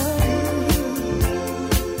love you.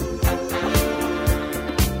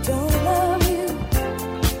 Don't love you.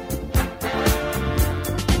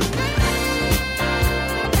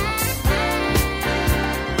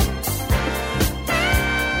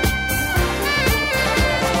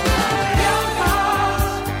 Young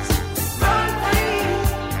hearts, run free.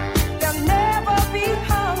 They'll never be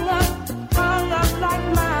hung up like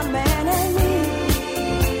my man and me.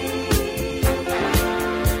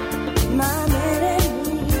 My man and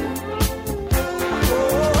me.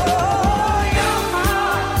 Oh, young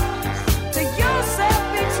hearts, to yourself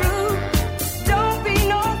be true. Don't be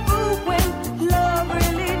no fool when love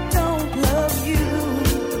really don't love you.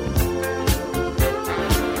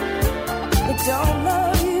 It don't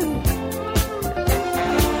love you.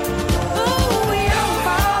 Ooh, young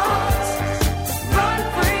hearts, run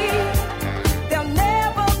free. They'll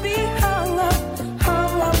never be hung up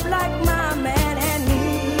like my man and me.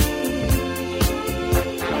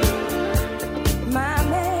 My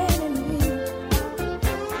man and me.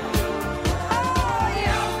 Oh,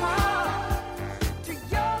 young hearts, to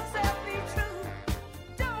yourself be true.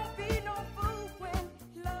 Don't be no fool when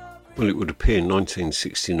love. Well, it would appear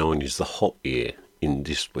 1969 is the hot year in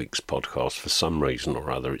this week's podcast for some reason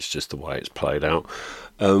or other. It's just the way it's played out.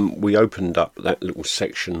 We opened up that little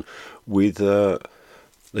section with the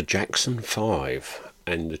Jackson 5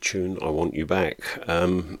 and the tune I Want You Back.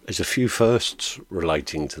 There's a few firsts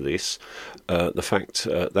relating to this. The fact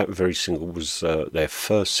that very single was their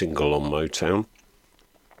first single on Motown.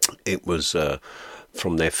 It was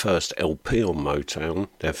from their first LP on Motown,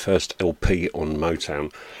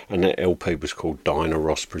 and that LP was called Diana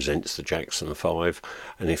Ross Presents the Jackson 5,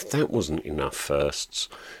 and if that wasn't enough firsts,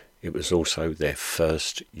 it was also their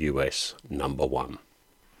first US #1.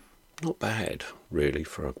 Not bad, really,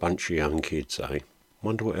 for a bunch of young kids, eh?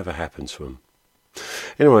 Wonder whatever happened to them.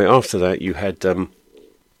 Anyway, after that you had the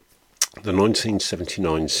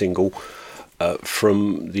 1979 single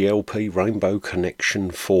from the LP Rainbow Connection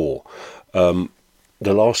 4.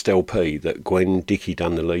 The last LP that Gwen Dickey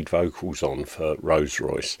done the lead vocals on for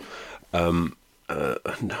Royce.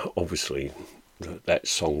 Obviously, that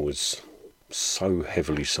song was so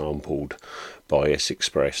heavily sampled by S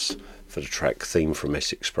Express for the track Theme from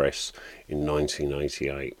S Express in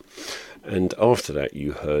 1988. And after that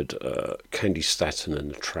you heard Candi Staton and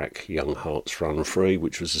the track Young Hearts Run Free,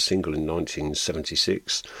 which was a single in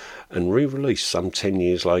 1976 and re-released some 10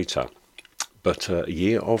 years later But a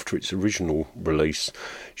year after its original release,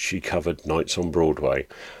 she covered Nights on Broadway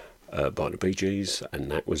by the Bee Gees,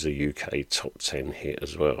 and that was a UK top 10 hit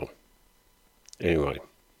as well. Anyway,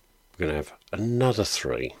 we're going to have another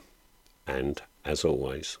three, and as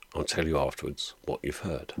always, I'll tell you afterwards what you've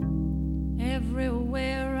heard.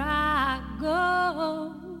 Everywhere I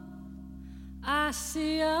go, I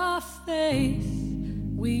see a face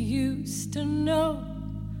we used to know.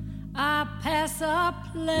 I pass a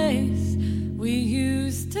place we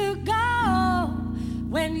used to go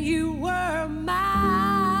when you were mine.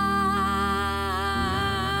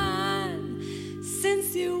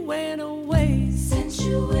 Since you went away,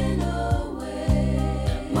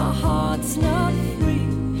 my heart's not free.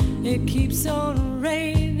 It keeps on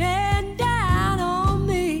raining down on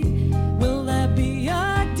me. Will there be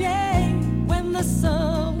a day when the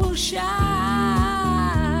sun will shine?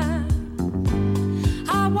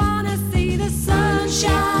 I wanna see the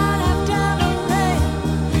sunshine after the rain.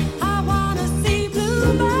 I wanna see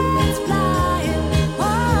bluebirds flying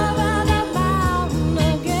over the mountain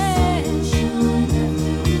again.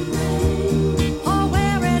 Oh,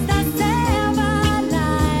 where is the silver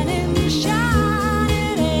lining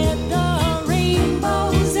shining at the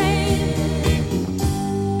rainbow's end?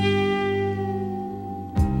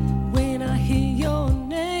 When I hear your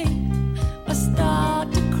name, I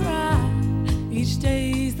start to cry. Each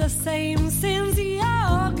day's the same since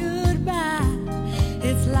your goodbye.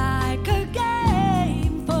 It's like a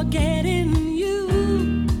game forgetting you.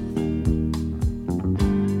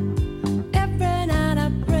 Every night I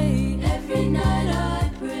pray,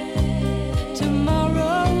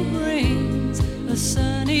 tomorrow brings a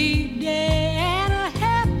sunny day and a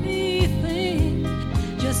happy thing,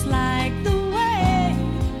 just like the way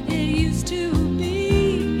it used to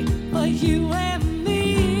be for you and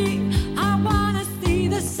me. I wanna see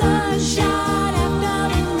the sunshine after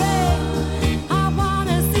the rain. I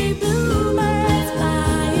wanna see bluebirds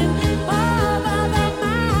flying over the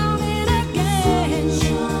mountain again.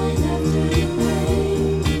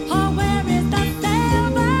 Oh, where is the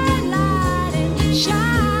silver lining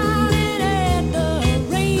shining at the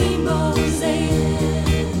rainbow's end?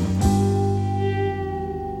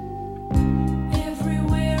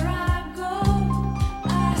 Everywhere I go,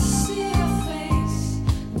 I see a face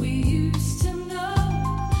we used to know.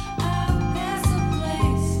 I pass a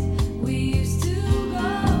place we used to go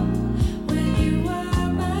when you were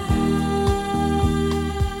mine.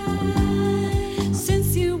 Since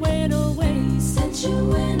you went away,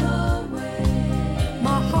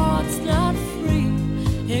 my heart's not free.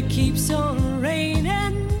 It keeps on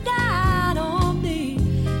raining down on me.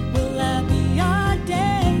 Will there be a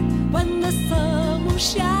day when the sun will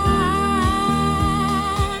shine?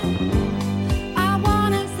 I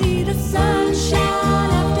wanna see the sunshine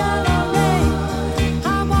after the rain.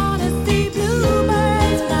 I wanna see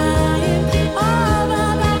bluebirds flying over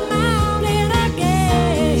the mountain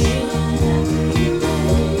again.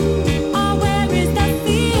 Oh, where is the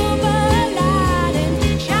silver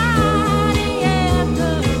lining shining at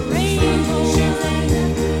the rainbow's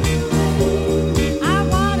end? I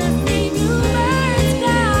wanna see bluebirds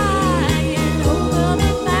flying over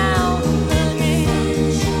the mountain again.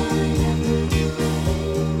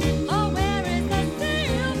 Oh, where is the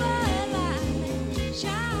silver lining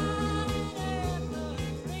shining at the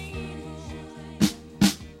rainbow's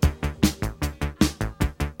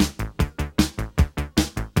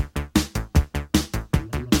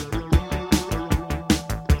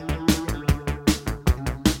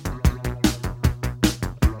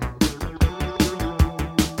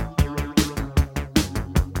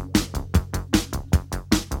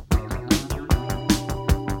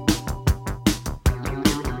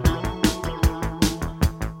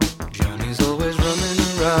Johnny's always running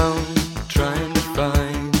around trying to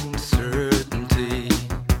find certainty.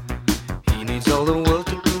 He needs all the world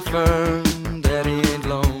to confirm that he ain't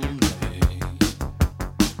lonely.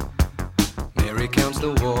 Mary counts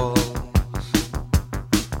the walls,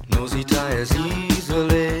 knows he tires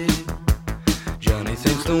easily. Johnny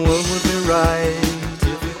thinks the world would be right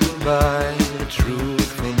if he could buy the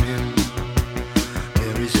truth from him.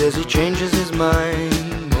 Mary says he changes his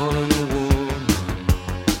mind more than a woman,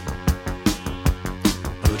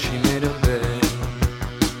 but she made a bet,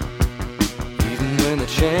 even when the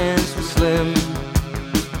chance was slim.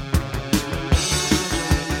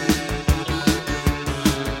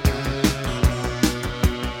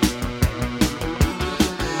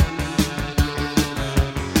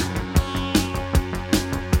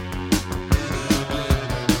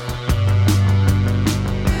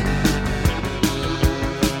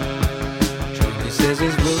 Johnny says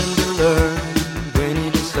he's willing to learn when he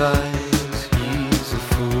decides he's a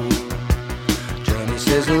fool.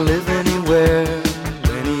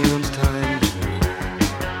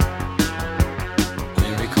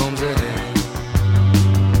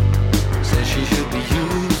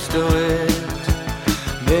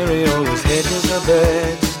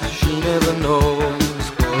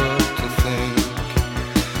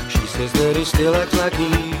 still acts like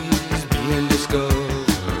he's being discovered,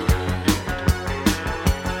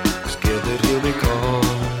 scared that he'll be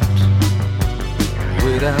caught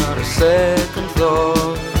without a second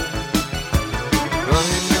thought,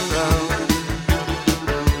 running around.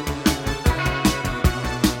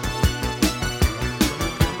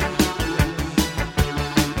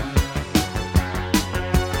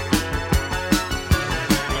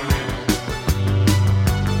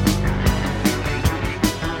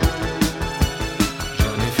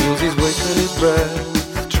 He's wasting his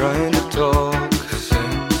breath trying to talk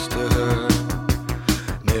sense to her.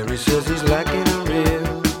 Mary says he's lacking a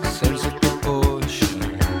real sense of proportion.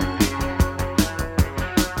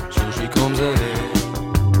 So she comes ahead,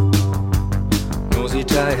 knows he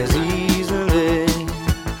tires easily.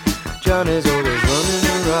 Johnny's always running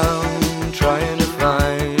around trying to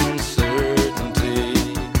find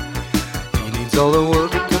certainty. He needs all the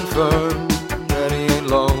world to confirm that he ain't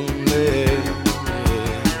lonely.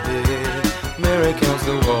 Mary counts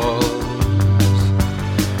the walls,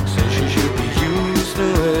 says she should be used to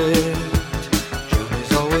it.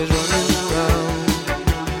 Johnny's always running around,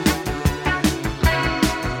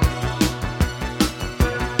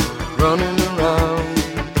 running around.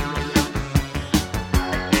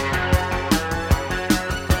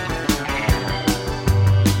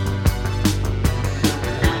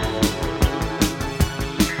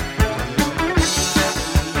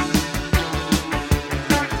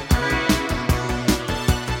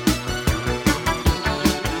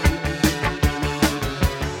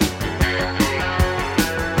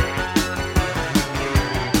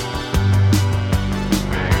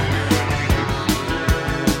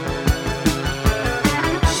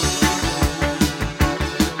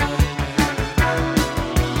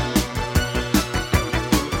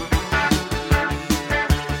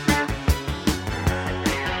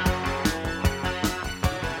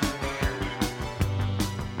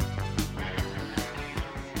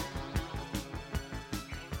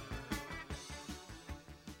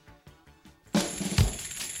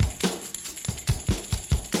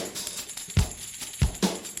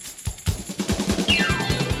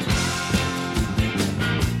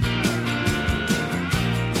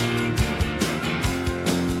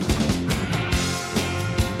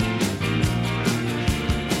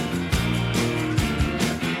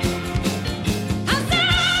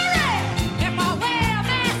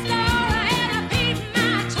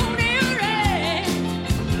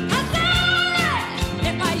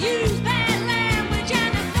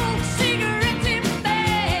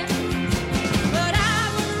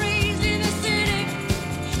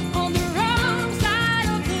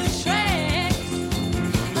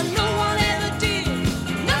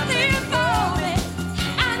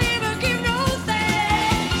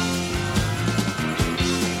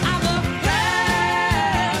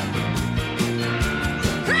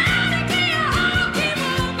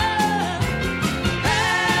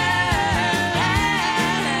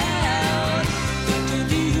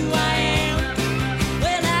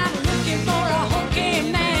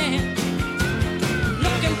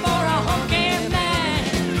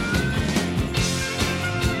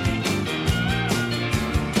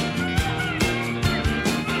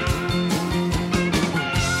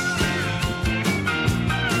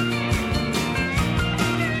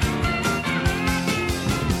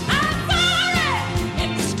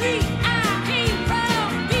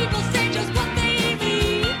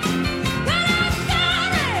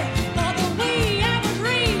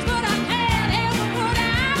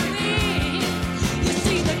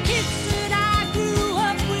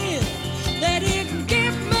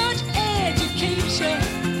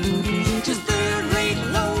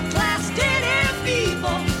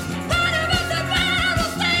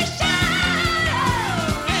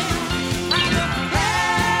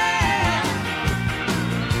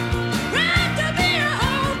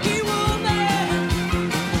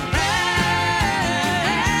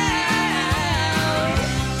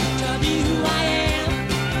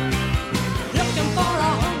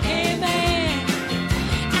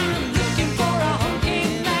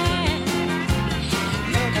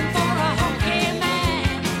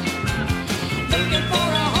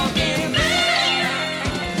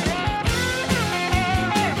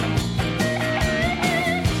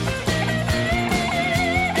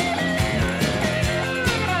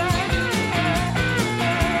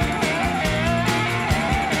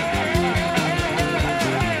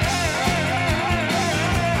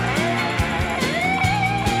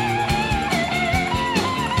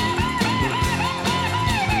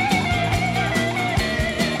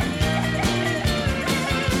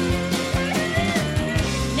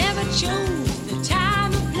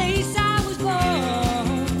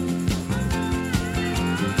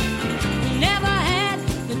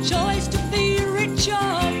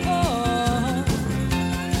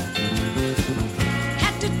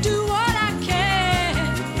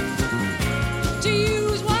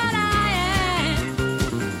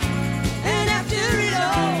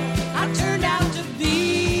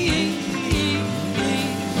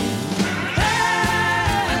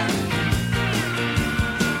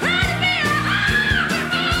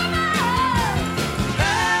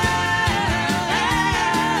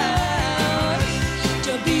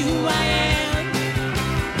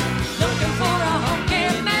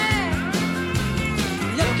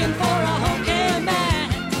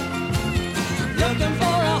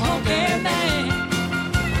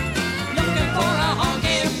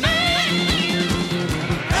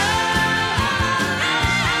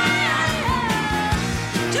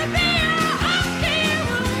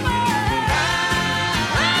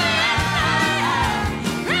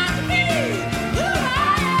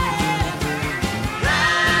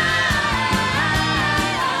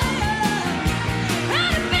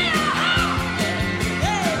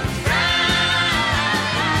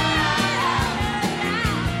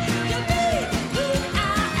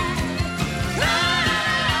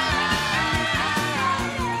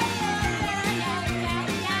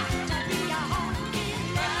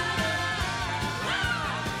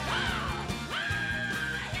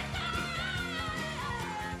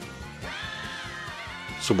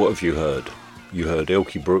 So what have you heard? You heard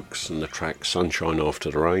Elkie Brooks and the track Sunshine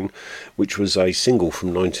After the Rain, which was a single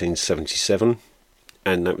from 1977,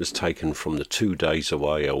 and that was taken from the 2 Days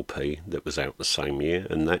Away LP that was out the same year,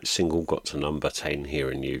 and that single got to number 10 here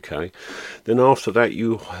in the UK. Then after that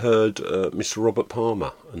you heard Mr. Robert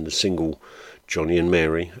Palmer and the single Johnny and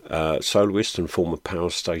Mary, soloist and former Power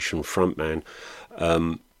Station frontman.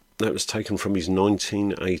 That was taken from his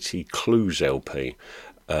 1980 Clues LP,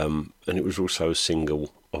 and it was also a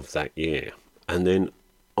single of that year. And then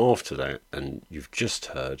after that, and you've just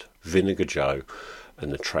heard Vinegar Joe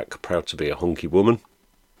and the track Proud to Be a Honky Woman,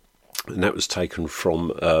 and that was taken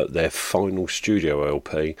from their final studio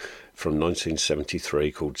LP from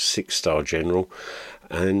 1973 called Six Star General,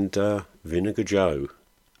 and Vinegar Joe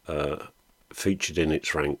featured in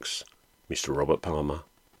its ranks Mr. Robert Palmer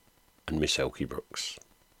and Miss Elkie Brooks.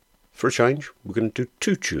 For a change, we're going to do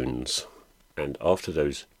 2 tunes, and after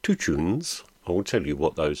those 2 tunes, I will tell you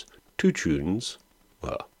what those 2 tunes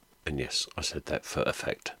were. And yes, I said that for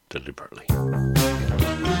effect deliberately.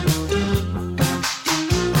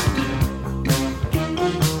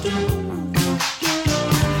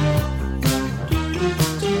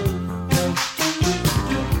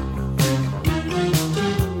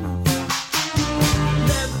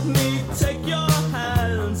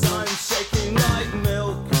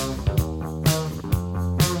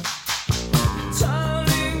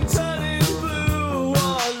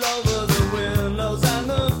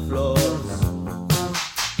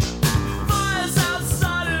 Fires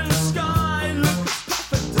outside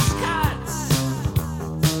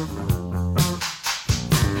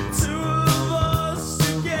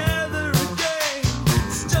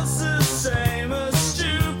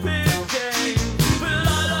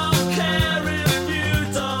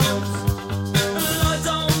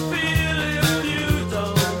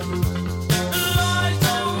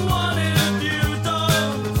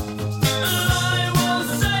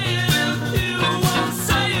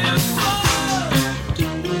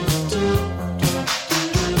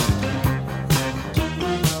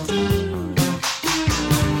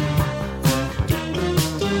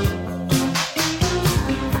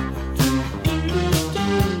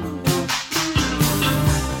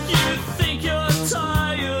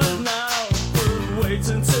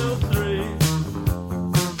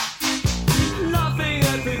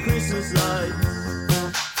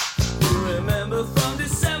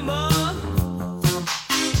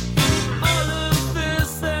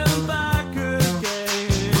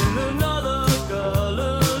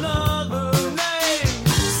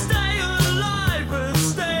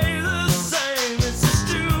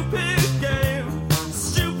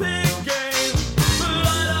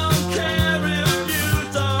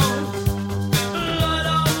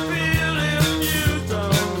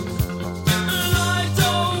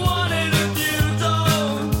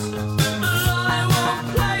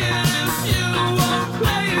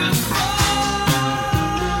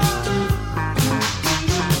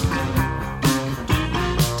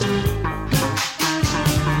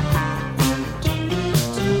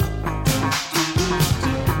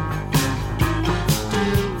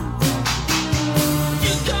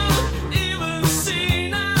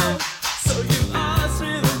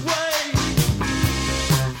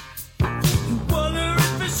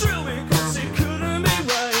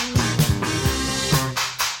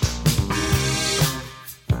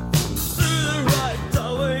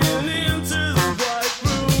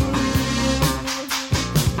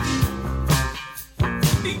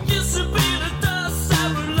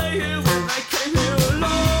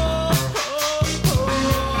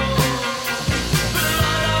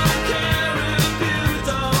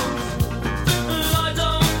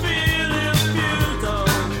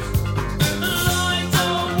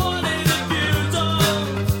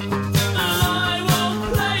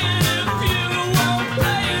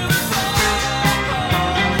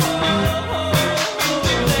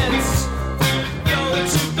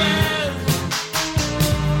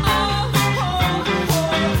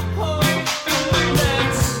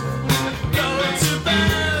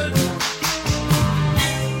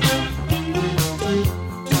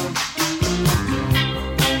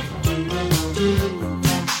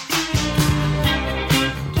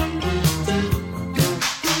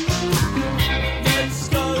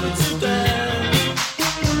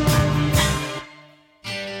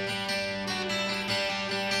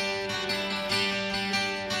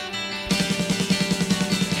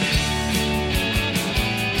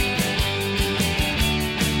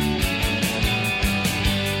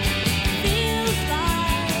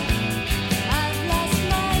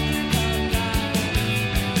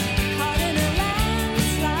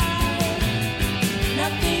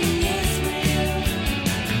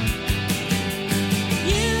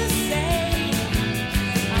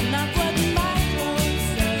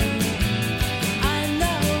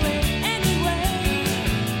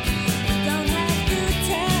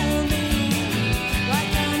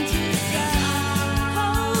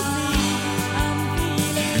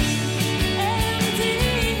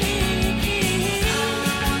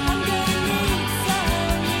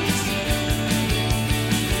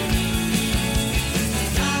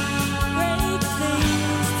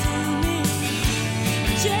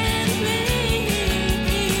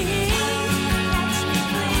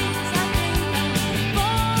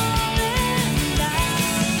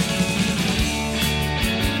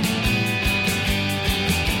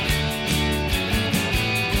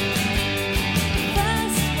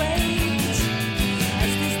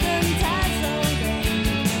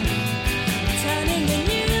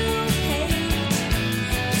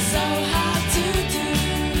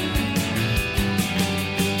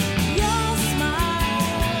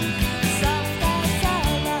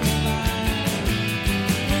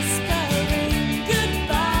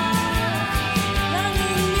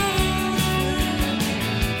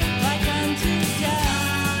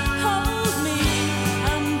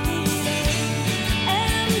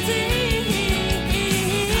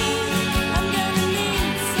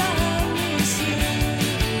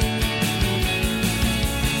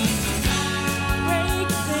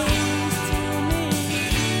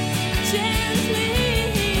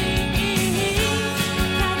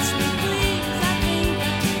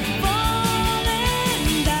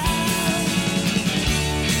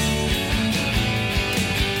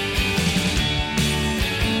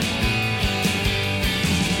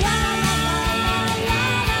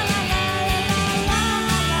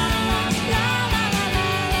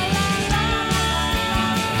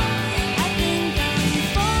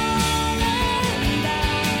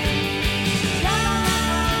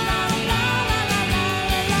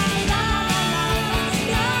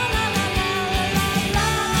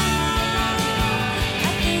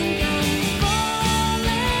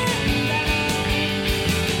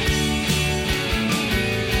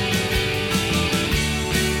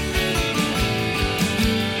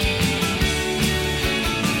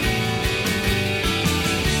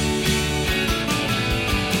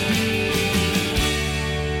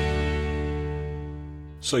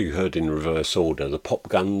So you heard in reverse order the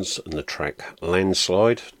Popguns and the track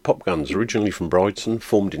Landslide. Popguns, originally from Brighton,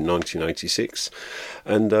 formed in 1986,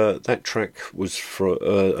 and that track was for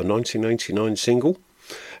a 1989 single,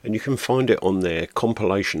 and you can find it on their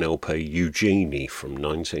compilation LP Eugenie from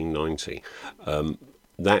 1990.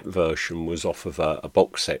 That version was off of a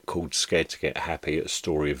box set called Scared to Get Happy, a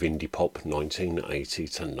story of indie pop 1980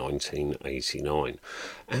 to 1989.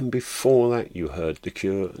 And before that you heard The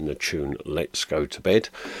Cure and the tune Let's Go to Bed.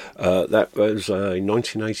 That was a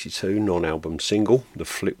 1982 non-album single. The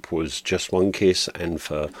flip was Just One Kiss, and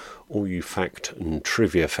for all you fact and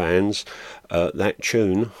trivia fans, that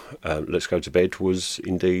tune, Let's Go to Bed, was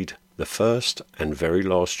indeed the first and very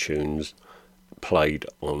last tunes played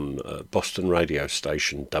on Boston radio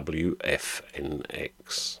station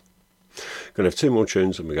WFNX. Going to have two more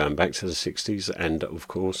tunes and we're going back to the 60s, and of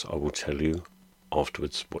course I will tell you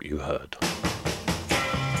afterwards what you heard.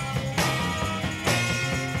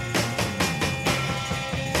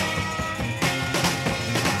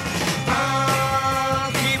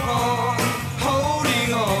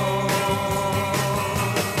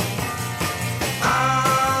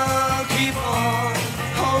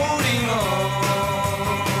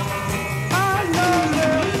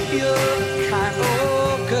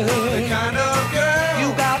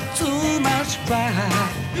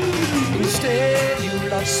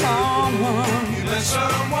 Someone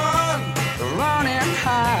running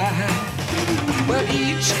high, but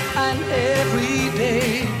each and every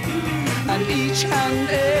day, and each and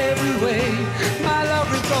every way, my love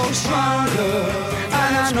will grow stronger,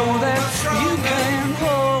 and I know that you can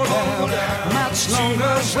hold out much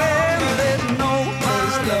longer. When there's no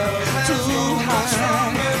place left too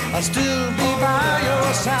high, I'll still be by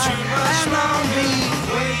your side, and I'll be,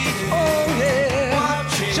 oh yeah,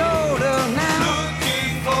 shoulder now.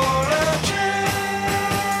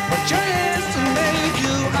 Chance to make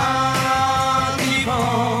you, I'll keep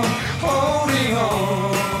on holding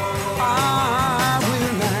on. I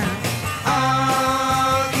will now,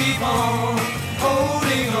 I'll keep on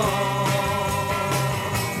holding on.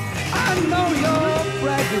 I know you're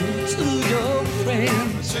bragging to your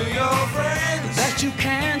friends, that you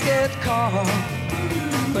can't get caught,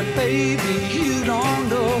 but baby you don't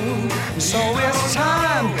know, so it's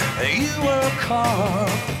time you were caught.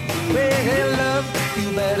 Well, love,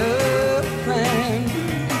 you better plan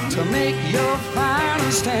to make your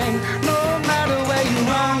final stand. No matter where you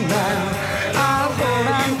run now, I'll hold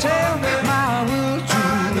on till my will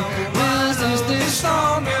do. Business this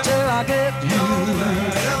on till I get you.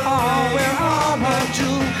 Oh, well, how much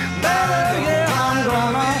you better, yeah, I'm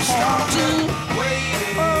gonna have to.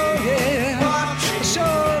 Oh, yeah,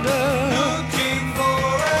 shoulder, looking for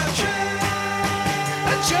a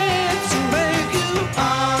chance to make you.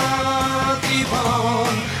 Keep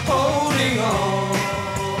on holding on.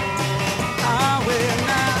 I will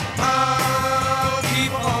not. I'll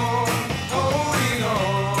keep on holding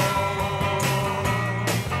on.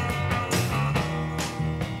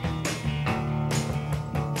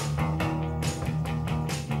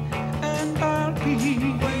 And I'll be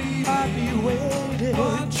waiting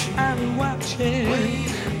and watching.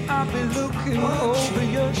 I'll be looking over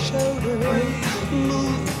your shoulder.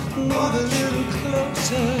 Move a little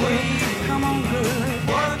closer. Come on,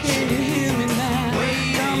 girl. Can you hear me now?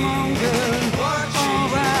 Come on, girl.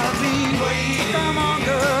 Oh, I'll be. Come on,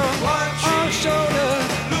 girl. On shoulder.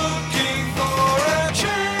 Looking for a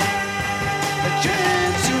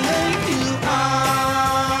chance to make you.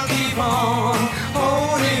 I'll keep on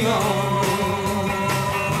holding on.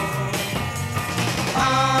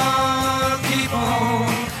 I'll keep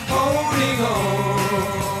on holding on.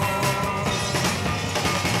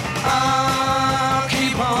 I'll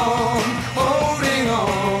keep on holding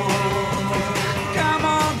on. Come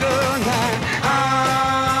on, girl, now.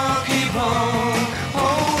 I'll keep on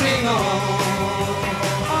holding on.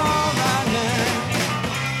 All right now.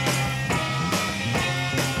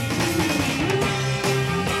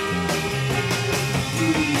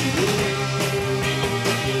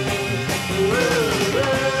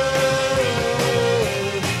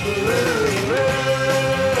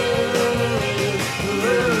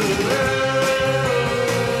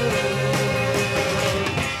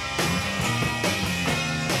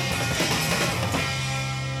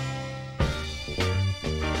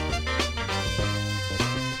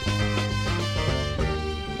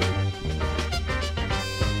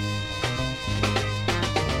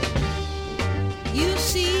 You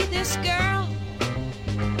see this girl,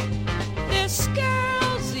 this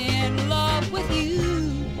girl's in love with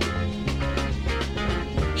you.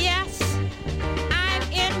 Yes, I'm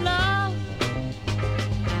in love.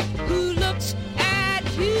 Who looks at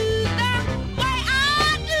you the way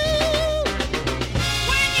I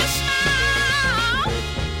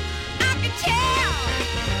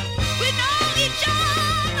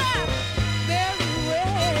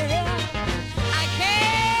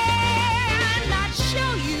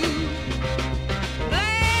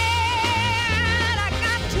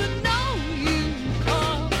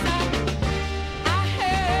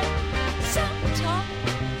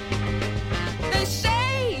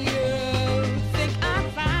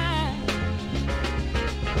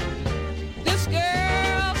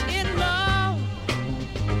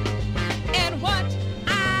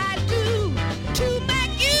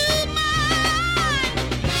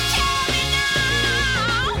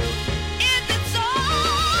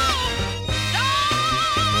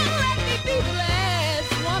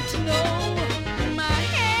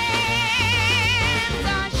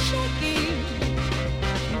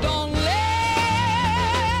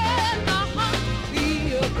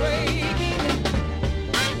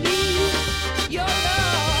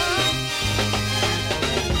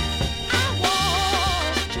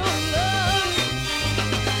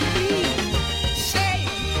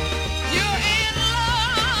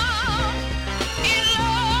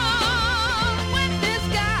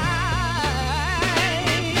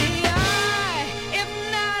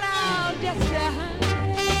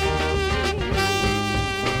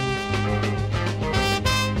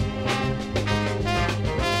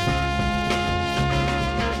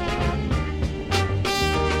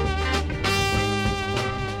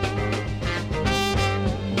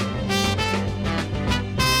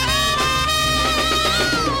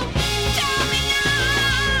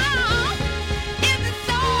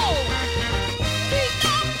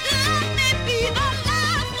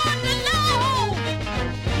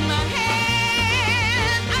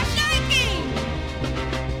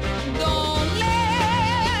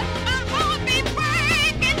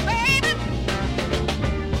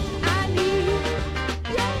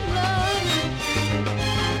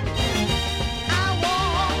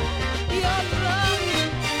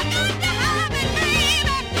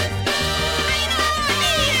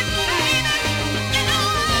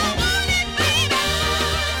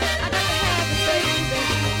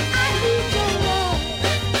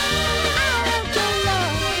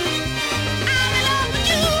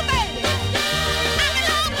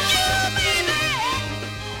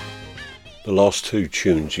The last two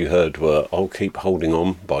tunes you heard were I'll Keep Holding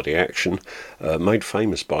On by The Action, made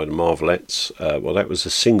famous by the Marvelettes. Well, that was a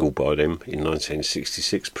single by them in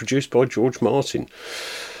 1966, produced by George Martin.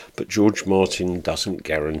 But George Martin doesn't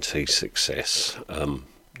guarantee success.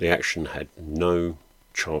 The Action had no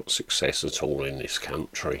chart success at all in this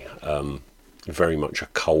country. Very much a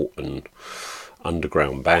cult and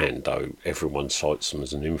underground band, though everyone cites them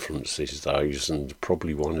as an influence these days, and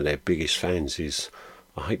probably one of their biggest fans is,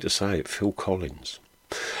 I hate to say it, Phil Collins.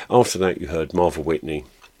 After that you heard Marva Whitney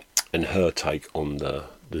and her take on the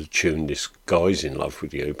tune This Guy's in Love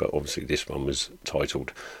With You, but obviously this one was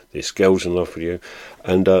titled This Girl's in Love With You,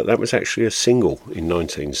 and that was actually a single in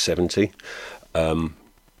 1970.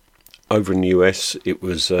 Over in the US, it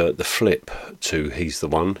was the flip to He's the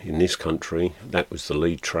One in this country. That was the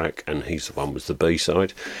lead track, and He's the One was the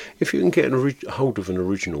B-side. If you can get hold of an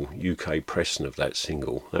original UK pressing of that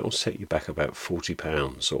single, that will set you back about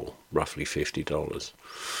 £40, or roughly $50.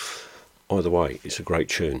 Either way, it's a great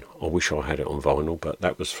tune. I wish I had it on vinyl, but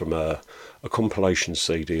that was from a compilation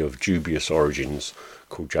CD of dubious origins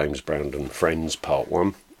called James Brown and Friends Part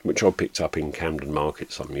 1, which I picked up in Camden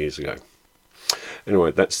Market some years ago.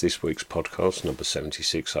 Anyway, that's this week's podcast, number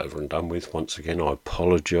 76, over and done with. Once again, I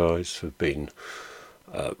apologise for being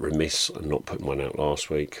remiss and not putting one out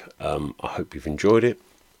last week. I hope you've enjoyed it.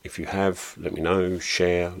 If you have, let me know,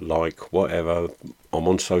 share, like, whatever. I'm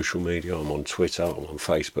on social media, I'm on Twitter, I'm on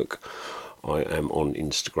Facebook, I am on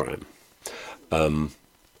Instagram.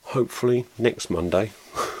 Hopefully next Monday,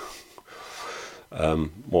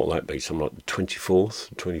 what will that be, something like the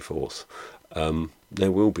 24th,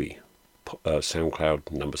 there will be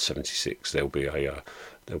SoundCloud number 76. There'll be another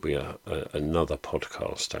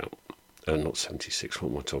podcast out. Not 76.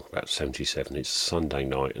 What am I talking about? 77. It's Sunday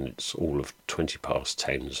night and it's all of 20 past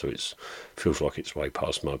 10, so it feels like it's way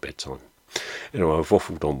past my bedtime. Anyway, I've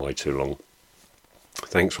waffled on way too long.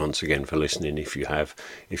 Thanks once again for listening. If you have,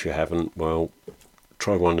 if you haven't, well,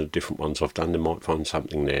 try one of the different ones I've done. You might find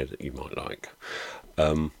something there that you might like.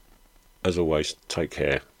 As always, take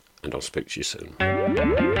care, and I'll speak to you soon.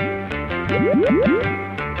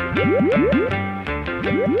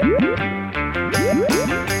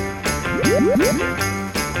 Thank you.